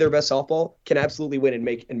 if they play their best softball, can absolutely win and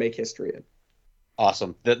make history in.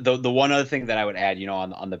 Awesome. The one other thing that I would add,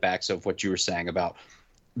 on the backs of what you were saying about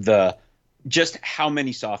just how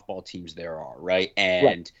many softball teams there are, right?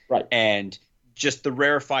 And just the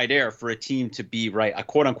rarefied air for a team to be a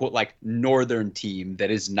quote unquote like northern team that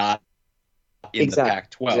is not in the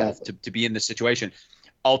Pac-12 to be in this situation.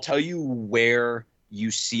 I'll tell you where you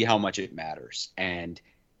see how much it matters. And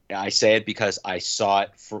I say it because I saw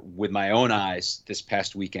it with my own eyes this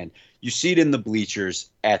past weekend. You see it in the bleachers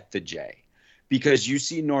at the J, because you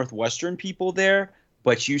see Northwestern people there,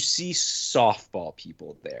 but you see softball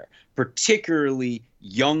people there, particularly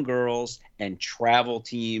young girls and travel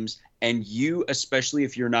teams. And you, especially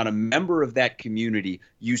if you're not a member of that community,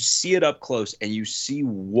 you see it up close and you see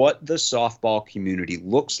what the softball community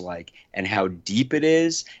looks like and how deep it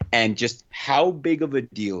is and just how big of a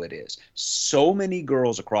deal it is. So many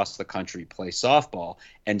girls across the country play softball,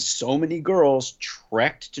 and so many girls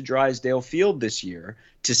trekked to Drysdale Field this year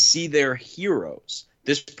to see their heroes,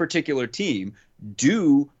 this particular team,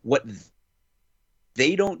 do what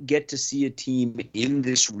they don't get to see a team in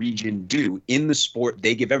this region do in the sport.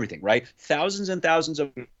 They give everything, right? Thousands and thousands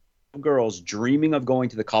of girls dreaming of going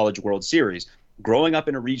to the College World Series, growing up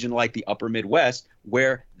in a region like the Upper Midwest,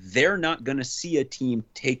 where they're not going to see a team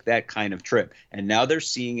take that kind of trip. And now they're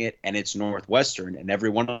seeing it, and it's Northwestern, and every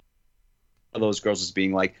one of those girls is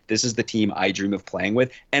being like, this is the team I dream of playing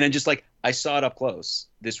with. And then just like, I saw it up close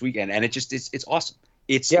this weekend, and it's awesome.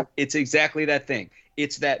 It's exactly that thing.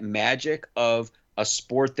 It's that magic of a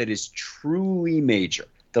sport that is truly major,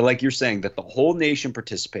 that, like you're saying, that the whole nation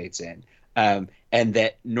participates in, and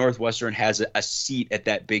that Northwestern has a seat at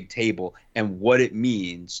that big table, and what it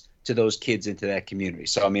means to those kids into that community.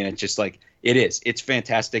 So, I mean, it's just like, it's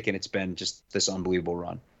fantastic, and it's been just this unbelievable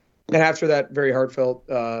run. And after that very heartfelt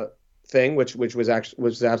thing, which was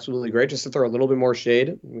absolutely great, just to throw a little bit more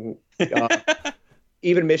shade.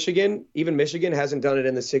 Even Michigan hasn't done it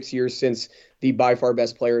in the 6 years since the by far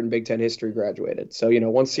best player in Big Ten history graduated. So,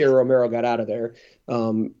 once Sierra Romero got out of there,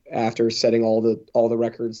 after setting all the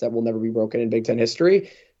records that will never be broken in Big Ten history,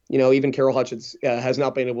 even Carol Hutchins has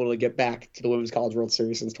not been able to get back to the Women's College World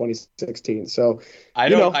Series since 2016. So I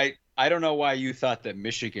don't know why you thought that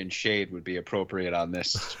Michigan shade would be appropriate on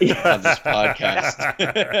this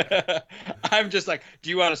podcast. I'm just like, do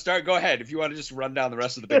you want to start? Go ahead. If you want to just run down the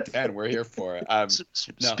rest of the Big Ten, we're here for it. No.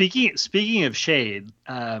 Speaking of shade,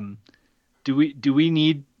 do we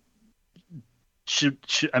need?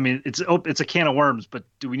 I mean, it's a can of worms, but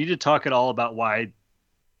do we need to talk at all about why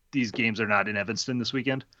these games are not in Evanston this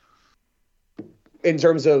weekend? In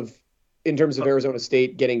terms of Arizona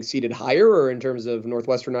State getting seeded higher, or in terms of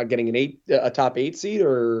Northwestern not getting a top 8 seed,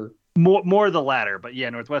 or More the latter, but yeah,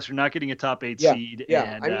 Northwestern not getting a top 8 seed,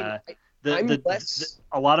 and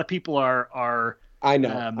a lot of people are I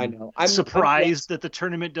know. I'm surprised that the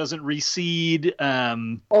tournament doesn't reseed.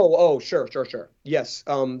 Sure. Yes.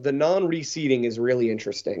 The non-reseeding is really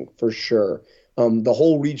interesting for sure. The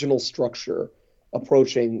whole regional structure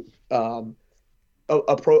approaching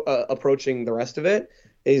approaching the rest of it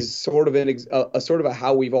is sort of a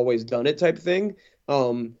how we've always done it type thing.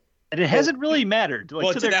 And it hasn't really mattered.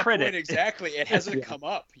 Like, to their credit, point, exactly. It hasn't come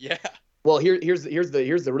up. Yeah. Well, here's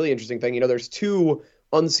the really interesting thing. There's 2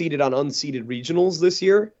 unseeded on unseeded regionals this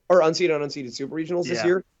year, or unseeded on unseeded super regionals this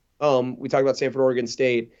year. We talked about Stanford, Oregon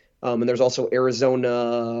State, and there's also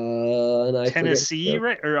Arizona and Tennessee,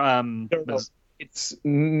 right? Or no. It's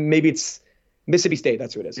Mississippi State.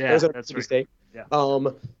 That's who it is. Yeah, Arizona, that's Mississippi right. State.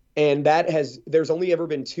 Yeah. And there's only ever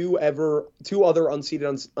been two other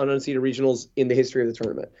unseeded unseeded regionals in the history of the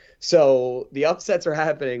tournament. So the upsets are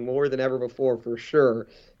happening more than ever before for sure.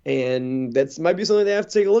 And that's might be something they have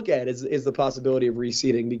to take a look at is the possibility of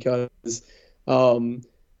reseeding, because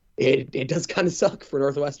it does kind of suck for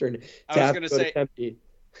Northwestern to have to go to Tempe.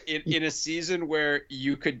 In a season where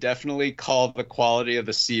you could definitely call the quality of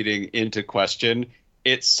the seeding into question,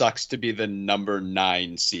 it sucks to be the number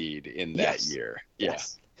 9 seed in that year.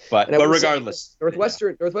 Yes. Yeah. But regardless,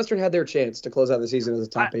 Northwestern had their chance to close out the season as a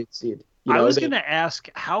top 8 seed. I was going to ask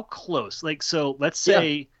how close. Like, so let's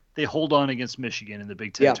say they hold on against Michigan in the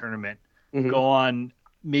Big Ten tournament, go on,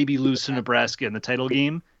 maybe lose to Nebraska in the title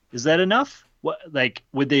game. Is that enough? What, like,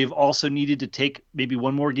 would they have also needed to take maybe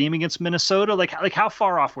one more game against Minnesota? Like how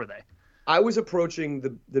far off were they? I was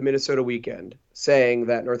approaching the Minnesota weekend saying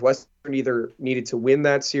that Northwestern either needed to win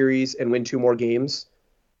that series and win 2 more games.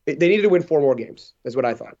 They needed to win 4 more games, is what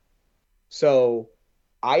I thought. So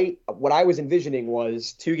what I was envisioning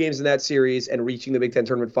was 2 games in that series and reaching the Big Ten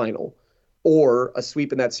tournament final, or a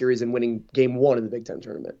sweep in that series and winning game 1 in the Big Ten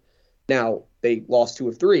tournament. Now, they lost 2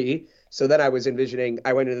 of 3, so then I was envisioning,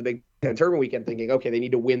 I went into the Big Ten tournament weekend thinking, okay, they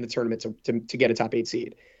need to win the tournament to get a top 8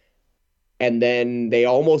 seed. And then they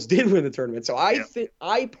almost did win the tournament. So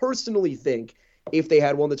I personally think if they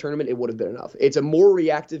had won the tournament, it would have been enough. It's a more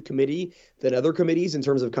reactive committee than other committees in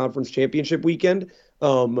terms of conference championship weekend.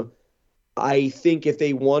 I think if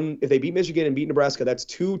they beat Michigan and beat Nebraska, that's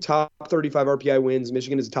 2 top 35 RPI wins.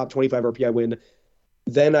 Michigan is a top 25 RPI win.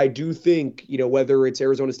 Then I do think, whether it's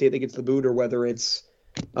Arizona State that gets the boot or whether it's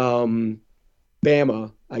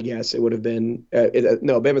Bama, I guess it would have been.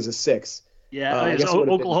 Bama's a 6. Yeah,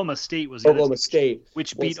 Oklahoma State was Oklahoma State,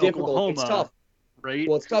 which beat Oklahoma. It's tough, right?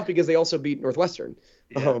 Well, it's tough because they also beat Northwestern.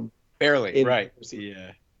 Barely, right?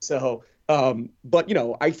 Yeah. So, but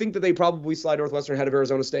I think that they probably slide Northwestern ahead of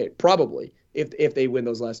Arizona State, probably if they win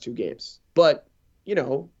those last 2 games. But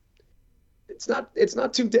it's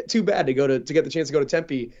not too bad to get the chance to go to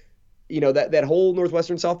Tempe. That whole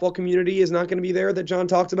Northwestern softball community is not going to be there that John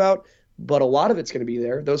talked about, but a lot of it's going to be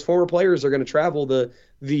there. Those former players are going to travel.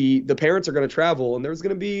 The parents are going to travel, and there's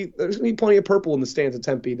going to be plenty of purple in the stands at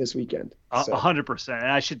Tempe this weekend. 100%.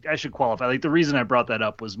 And I should qualify. Like, the reason I brought that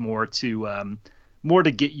up was more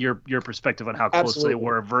to get your perspective on how close they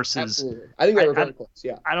were versus. Absolutely. I think they were very close.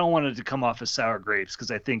 Yeah. I don't want it to come off as sour grapes,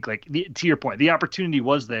 because I think, like, to your point, the opportunity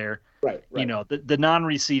was there. Right. The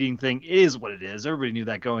non-reseeding thing is what it is. Everybody knew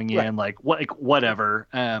that going in. Like whatever.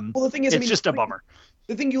 Well, the thing is, it's just a bummer.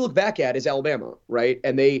 The thing you look back at is Alabama, right?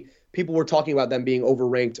 And people were talking about them being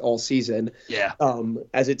overranked all season. Yeah.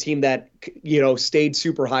 As a team that stayed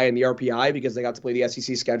super high in the RPI because they got to play the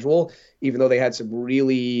SEC schedule, even though they had some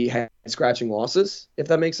really head-scratching losses, if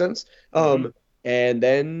that makes sense. And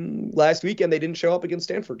then last weekend they didn't show up against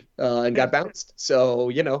Stanford and got bounced.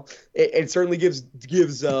 So it certainly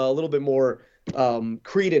gives a little bit more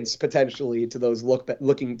credence potentially to those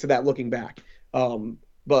looking back.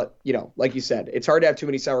 But, like you said, it's hard to have too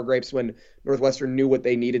many sour grapes when Northwestern knew what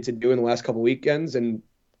they needed to do in the last couple weekends and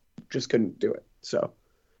just couldn't do it. So,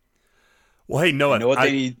 well, hey, Noah,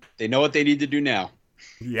 they know what they need to do now.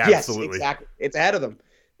 Yeah, yes, absolutely. Exactly. It's ahead of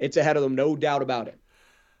them. No doubt about it.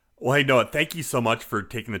 Well, hey, Noah, thank you so much for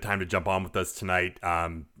taking the time to jump on with us tonight.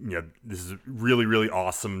 This is really, really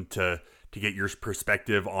awesome to get your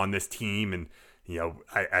perspective on this team. And,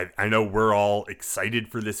 I know we're all excited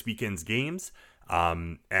for this weekend's games.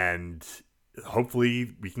 And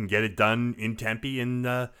hopefully we can get it done in Tempe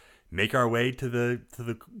and make our way to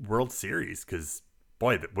the World Series, because,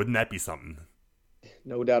 boy, wouldn't that be something?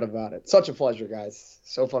 No doubt about it. Such a pleasure, guys.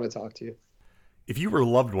 So fun to talk to you. If you or a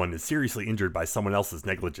loved one is seriously injured by someone else's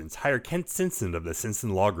negligence, hire Kent Simpson of the Simpson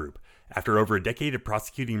Law Group. After over a decade of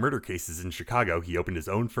prosecuting murder cases in Chicago, he opened his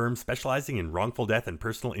own firm specializing in wrongful death and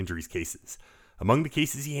personal injuries cases. Among the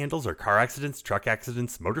cases he handles are car accidents, truck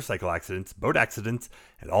accidents, motorcycle accidents, boat accidents,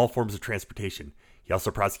 and all forms of transportation. He also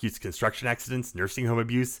prosecutes construction accidents, nursing home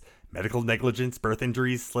abuse, medical negligence, birth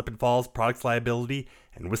injuries, slip and falls, products liability,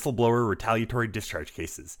 and whistleblower retaliatory discharge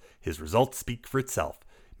cases. His results speak for itself.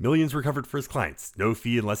 Millions recovered for his clients, no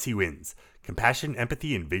fee unless he wins. Compassion,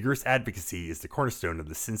 empathy, and vigorous advocacy is the cornerstone of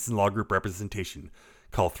the Simpson Law Group representation.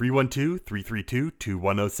 Call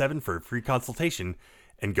 312-332-2107 for a free consultation,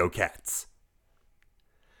 and go Cats.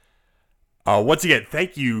 Once again,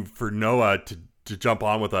 thank you for Noah to jump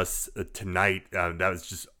on with us tonight. That was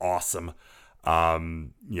just awesome.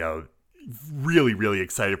 Really, really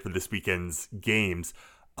excited for this weekend's games.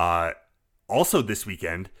 Also this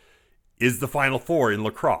weekend is the Final Four in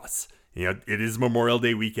lacrosse. It is Memorial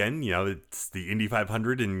Day weekend. It's the Indy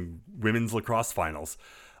 500 and women's lacrosse finals.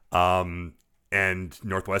 And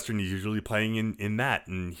Northwestern is usually playing in that.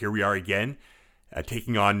 And here we are again,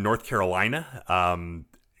 taking on North Carolina.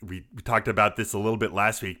 We talked about this a little bit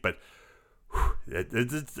last week, but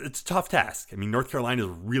it's a tough task. I mean, North Carolina is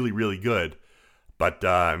really, really good. But,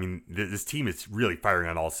 this team is really firing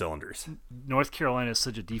on all cylinders. North Carolina is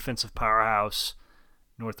such a defensive powerhouse.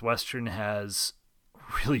 Northwestern has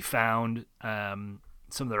really found some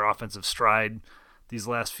of their offensive stride these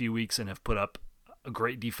last few weeks and have put up a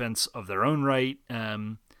great defense of their own right.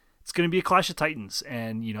 It's going to be a clash of titans,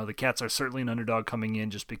 and the Cats are certainly an underdog coming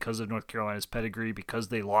in just because of North Carolina's pedigree, because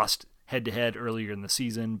they lost head-to-head earlier in the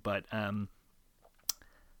season. But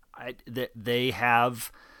they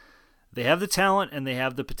have the talent and they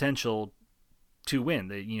have the potential to win.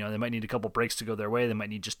 They might need a couple breaks to go their way. They might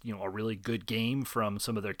need just a really good game from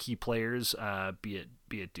some of their key players, be it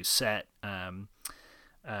Doucette,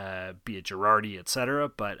 be it Girardi, etc.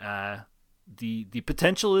 But the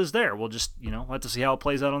potential is there. We'll just we'll have to see how it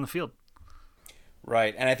plays out on the field.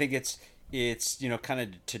 Right, and I think it's kind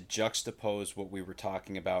of to juxtapose what we were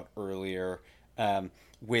talking about earlier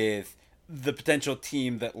with the potential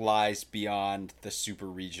team that lies beyond the super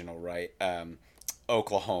regional, right?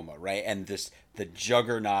 Oklahoma, right? And the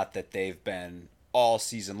juggernaut that they've been all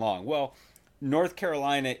season long. Well, North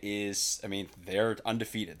Carolina is, they're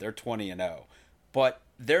undefeated. They're 20-0. But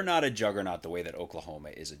they're not a juggernaut the way that Oklahoma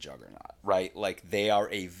is a juggernaut, right? Like, they are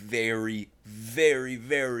a very, very,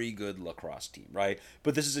 very good lacrosse team, right?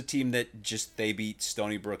 But this is a team that they beat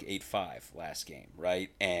Stony Brook 8-5 last game, right?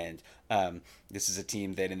 And this is a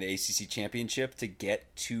team that in the ACC championship, to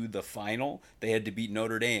get to the final, they had to beat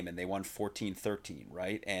Notre Dame, and they won 14-13,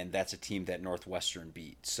 right? And that's a team that Northwestern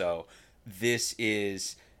beat. So this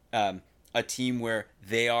is a team where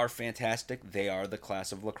they are fantastic. They are the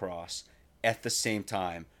class of lacrosse. At the same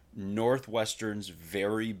time, Northwestern's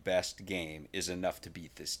very best game is enough to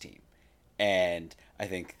beat this team. And I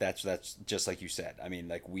think that's just like you said.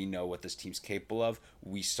 We know what this team's capable of.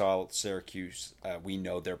 We saw Syracuse. We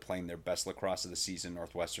know they're playing their best lacrosse of the season.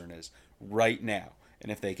 Northwestern is right now.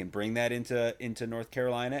 And if they can bring that into North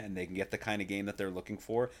Carolina and they can get the kind of game that they're looking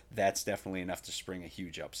for, that's definitely enough to spring a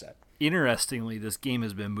huge upset. Interestingly, this game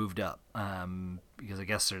has been moved up because I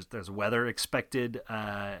guess there's weather expected.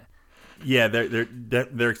 Yeah,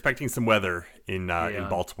 they're expecting some weather in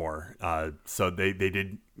Baltimore, so they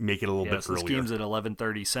did make it a little bit so earlier. This game's at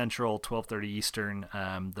 11:30 Central, 12:30 Eastern.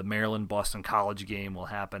 The Maryland-Boston College game will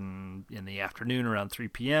happen in the afternoon around 3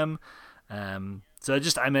 p.m. So it's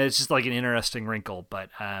just like an interesting wrinkle,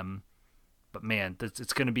 but man,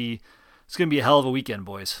 it's gonna be a hell of a weekend,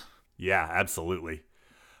 boys. Yeah, absolutely.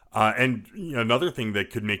 And another thing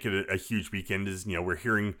that could make it a huge weekend is we're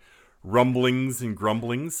hearing rumblings and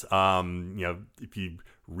grumblings. If you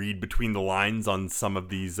read between the lines on some of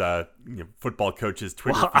these football coaches'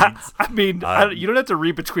 Twitter feeds. You don't have to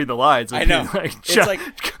read between the lines. I know.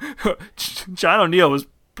 John O'Neill was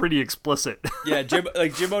pretty explicit. Yeah, Jim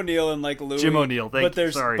O'Neill and Louis. Jim O'Neill.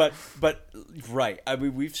 Sorry. But right.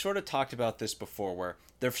 We've sort of talked about this before, where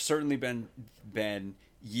there've certainly been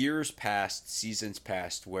years past, seasons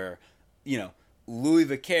past, where Louis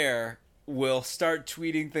Vicaire will start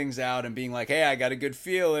tweeting things out and being like, hey, I got a good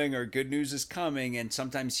feeling, or good news is coming. And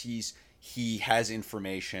sometimes he has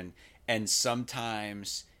information, and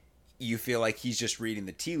sometimes you feel like he's just reading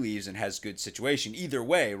the tea leaves and has good situation. Either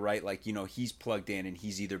way, right? He's plugged in, and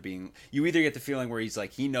you either get the feeling where he's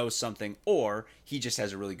like, he knows something, or he just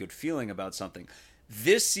has a really good feeling about something.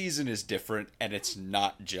 This season is different, and it's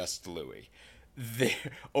not just Louis.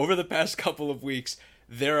 Over the past couple of weeks,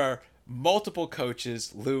 there are multiple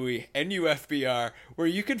coaches, Louis and UFBR, where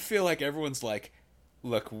you can feel like everyone's like,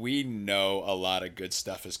 Look, we know a lot of good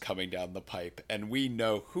stuff is coming down the pipe, and we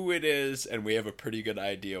know who it is, and we have a pretty good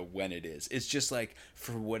idea when it is. It's just like,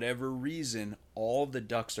 for whatever reason, all the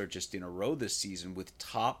Ducks are just in a row this season with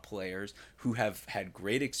top players who have had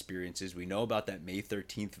great experiences. We know about that May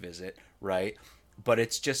 13th visit, right? But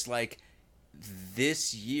it's just like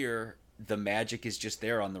this year, the magic is just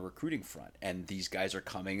there on the recruiting front, and these guys are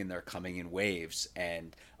coming, and they're coming in waves,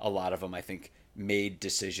 and a lot of them, I think, made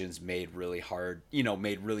decisions, made really hard,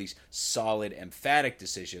 made really solid, emphatic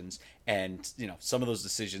decisions. And, some of those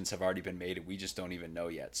decisions have already been made and we just don't even know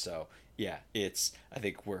yet. So yeah, I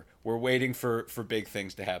think we're waiting for big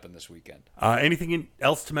things to happen this weekend. Anything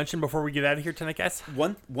else to mention before we get out of here tonight, guys?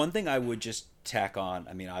 One thing I would just tack on,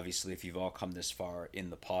 I mean, obviously if you've all come this far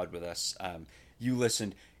in the pod with us, you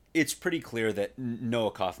listened, it's pretty clear that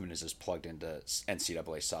Noah Kaufman is as plugged into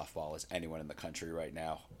NCAA softball as anyone in the country right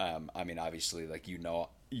now. I mean, obviously, like you know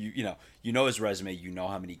his resume, you know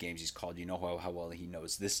how many games he's called, you know how well he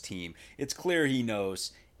knows this team. It's clear he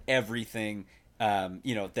knows everything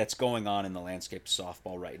that's going on in the landscape of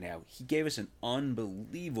softball right now. He gave us an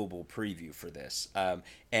unbelievable preview for this,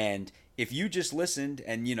 and if you just listened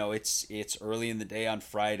and it's early in the day on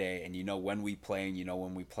Friday and when we play and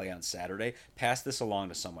when we play on Saturday, pass this along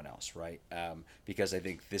to someone else, right? Because I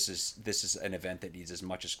think this is an event that needs as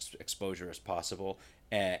much exposure as possible.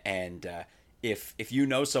 And if you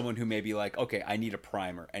know someone who may be like, okay, I need a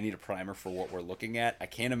primer for what we're looking at, I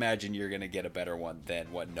can't imagine you're going to get a better one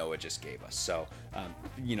than what Noah just gave us. So,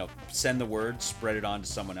 send the word, spread it on to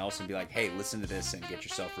someone else and be like, hey, listen to this and get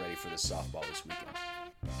yourself ready for this softball this weekend.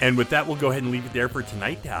 And with that, we'll go ahead and leave it there for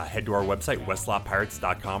tonight. Head to our website,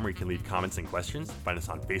 westlawpirates.com, where you can leave comments and questions. Find us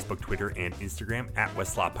on Facebook, Twitter, and Instagram at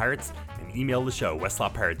westlawpirates, and email the show,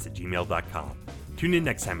 westlawpirates@gmail.com. Tune in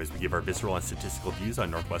next time as we give our visceral and statistical views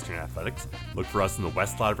on Northwestern athletics. Look for us in the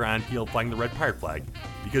West Lot of Round Field flying the red pirate flag,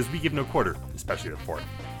 because we give no quarter, especially the fourth.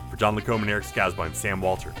 For John Lacombe and Eric Scasbo, I'm Sam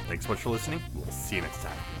Walter. Thanks so much for listening. We'll see you next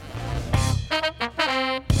time.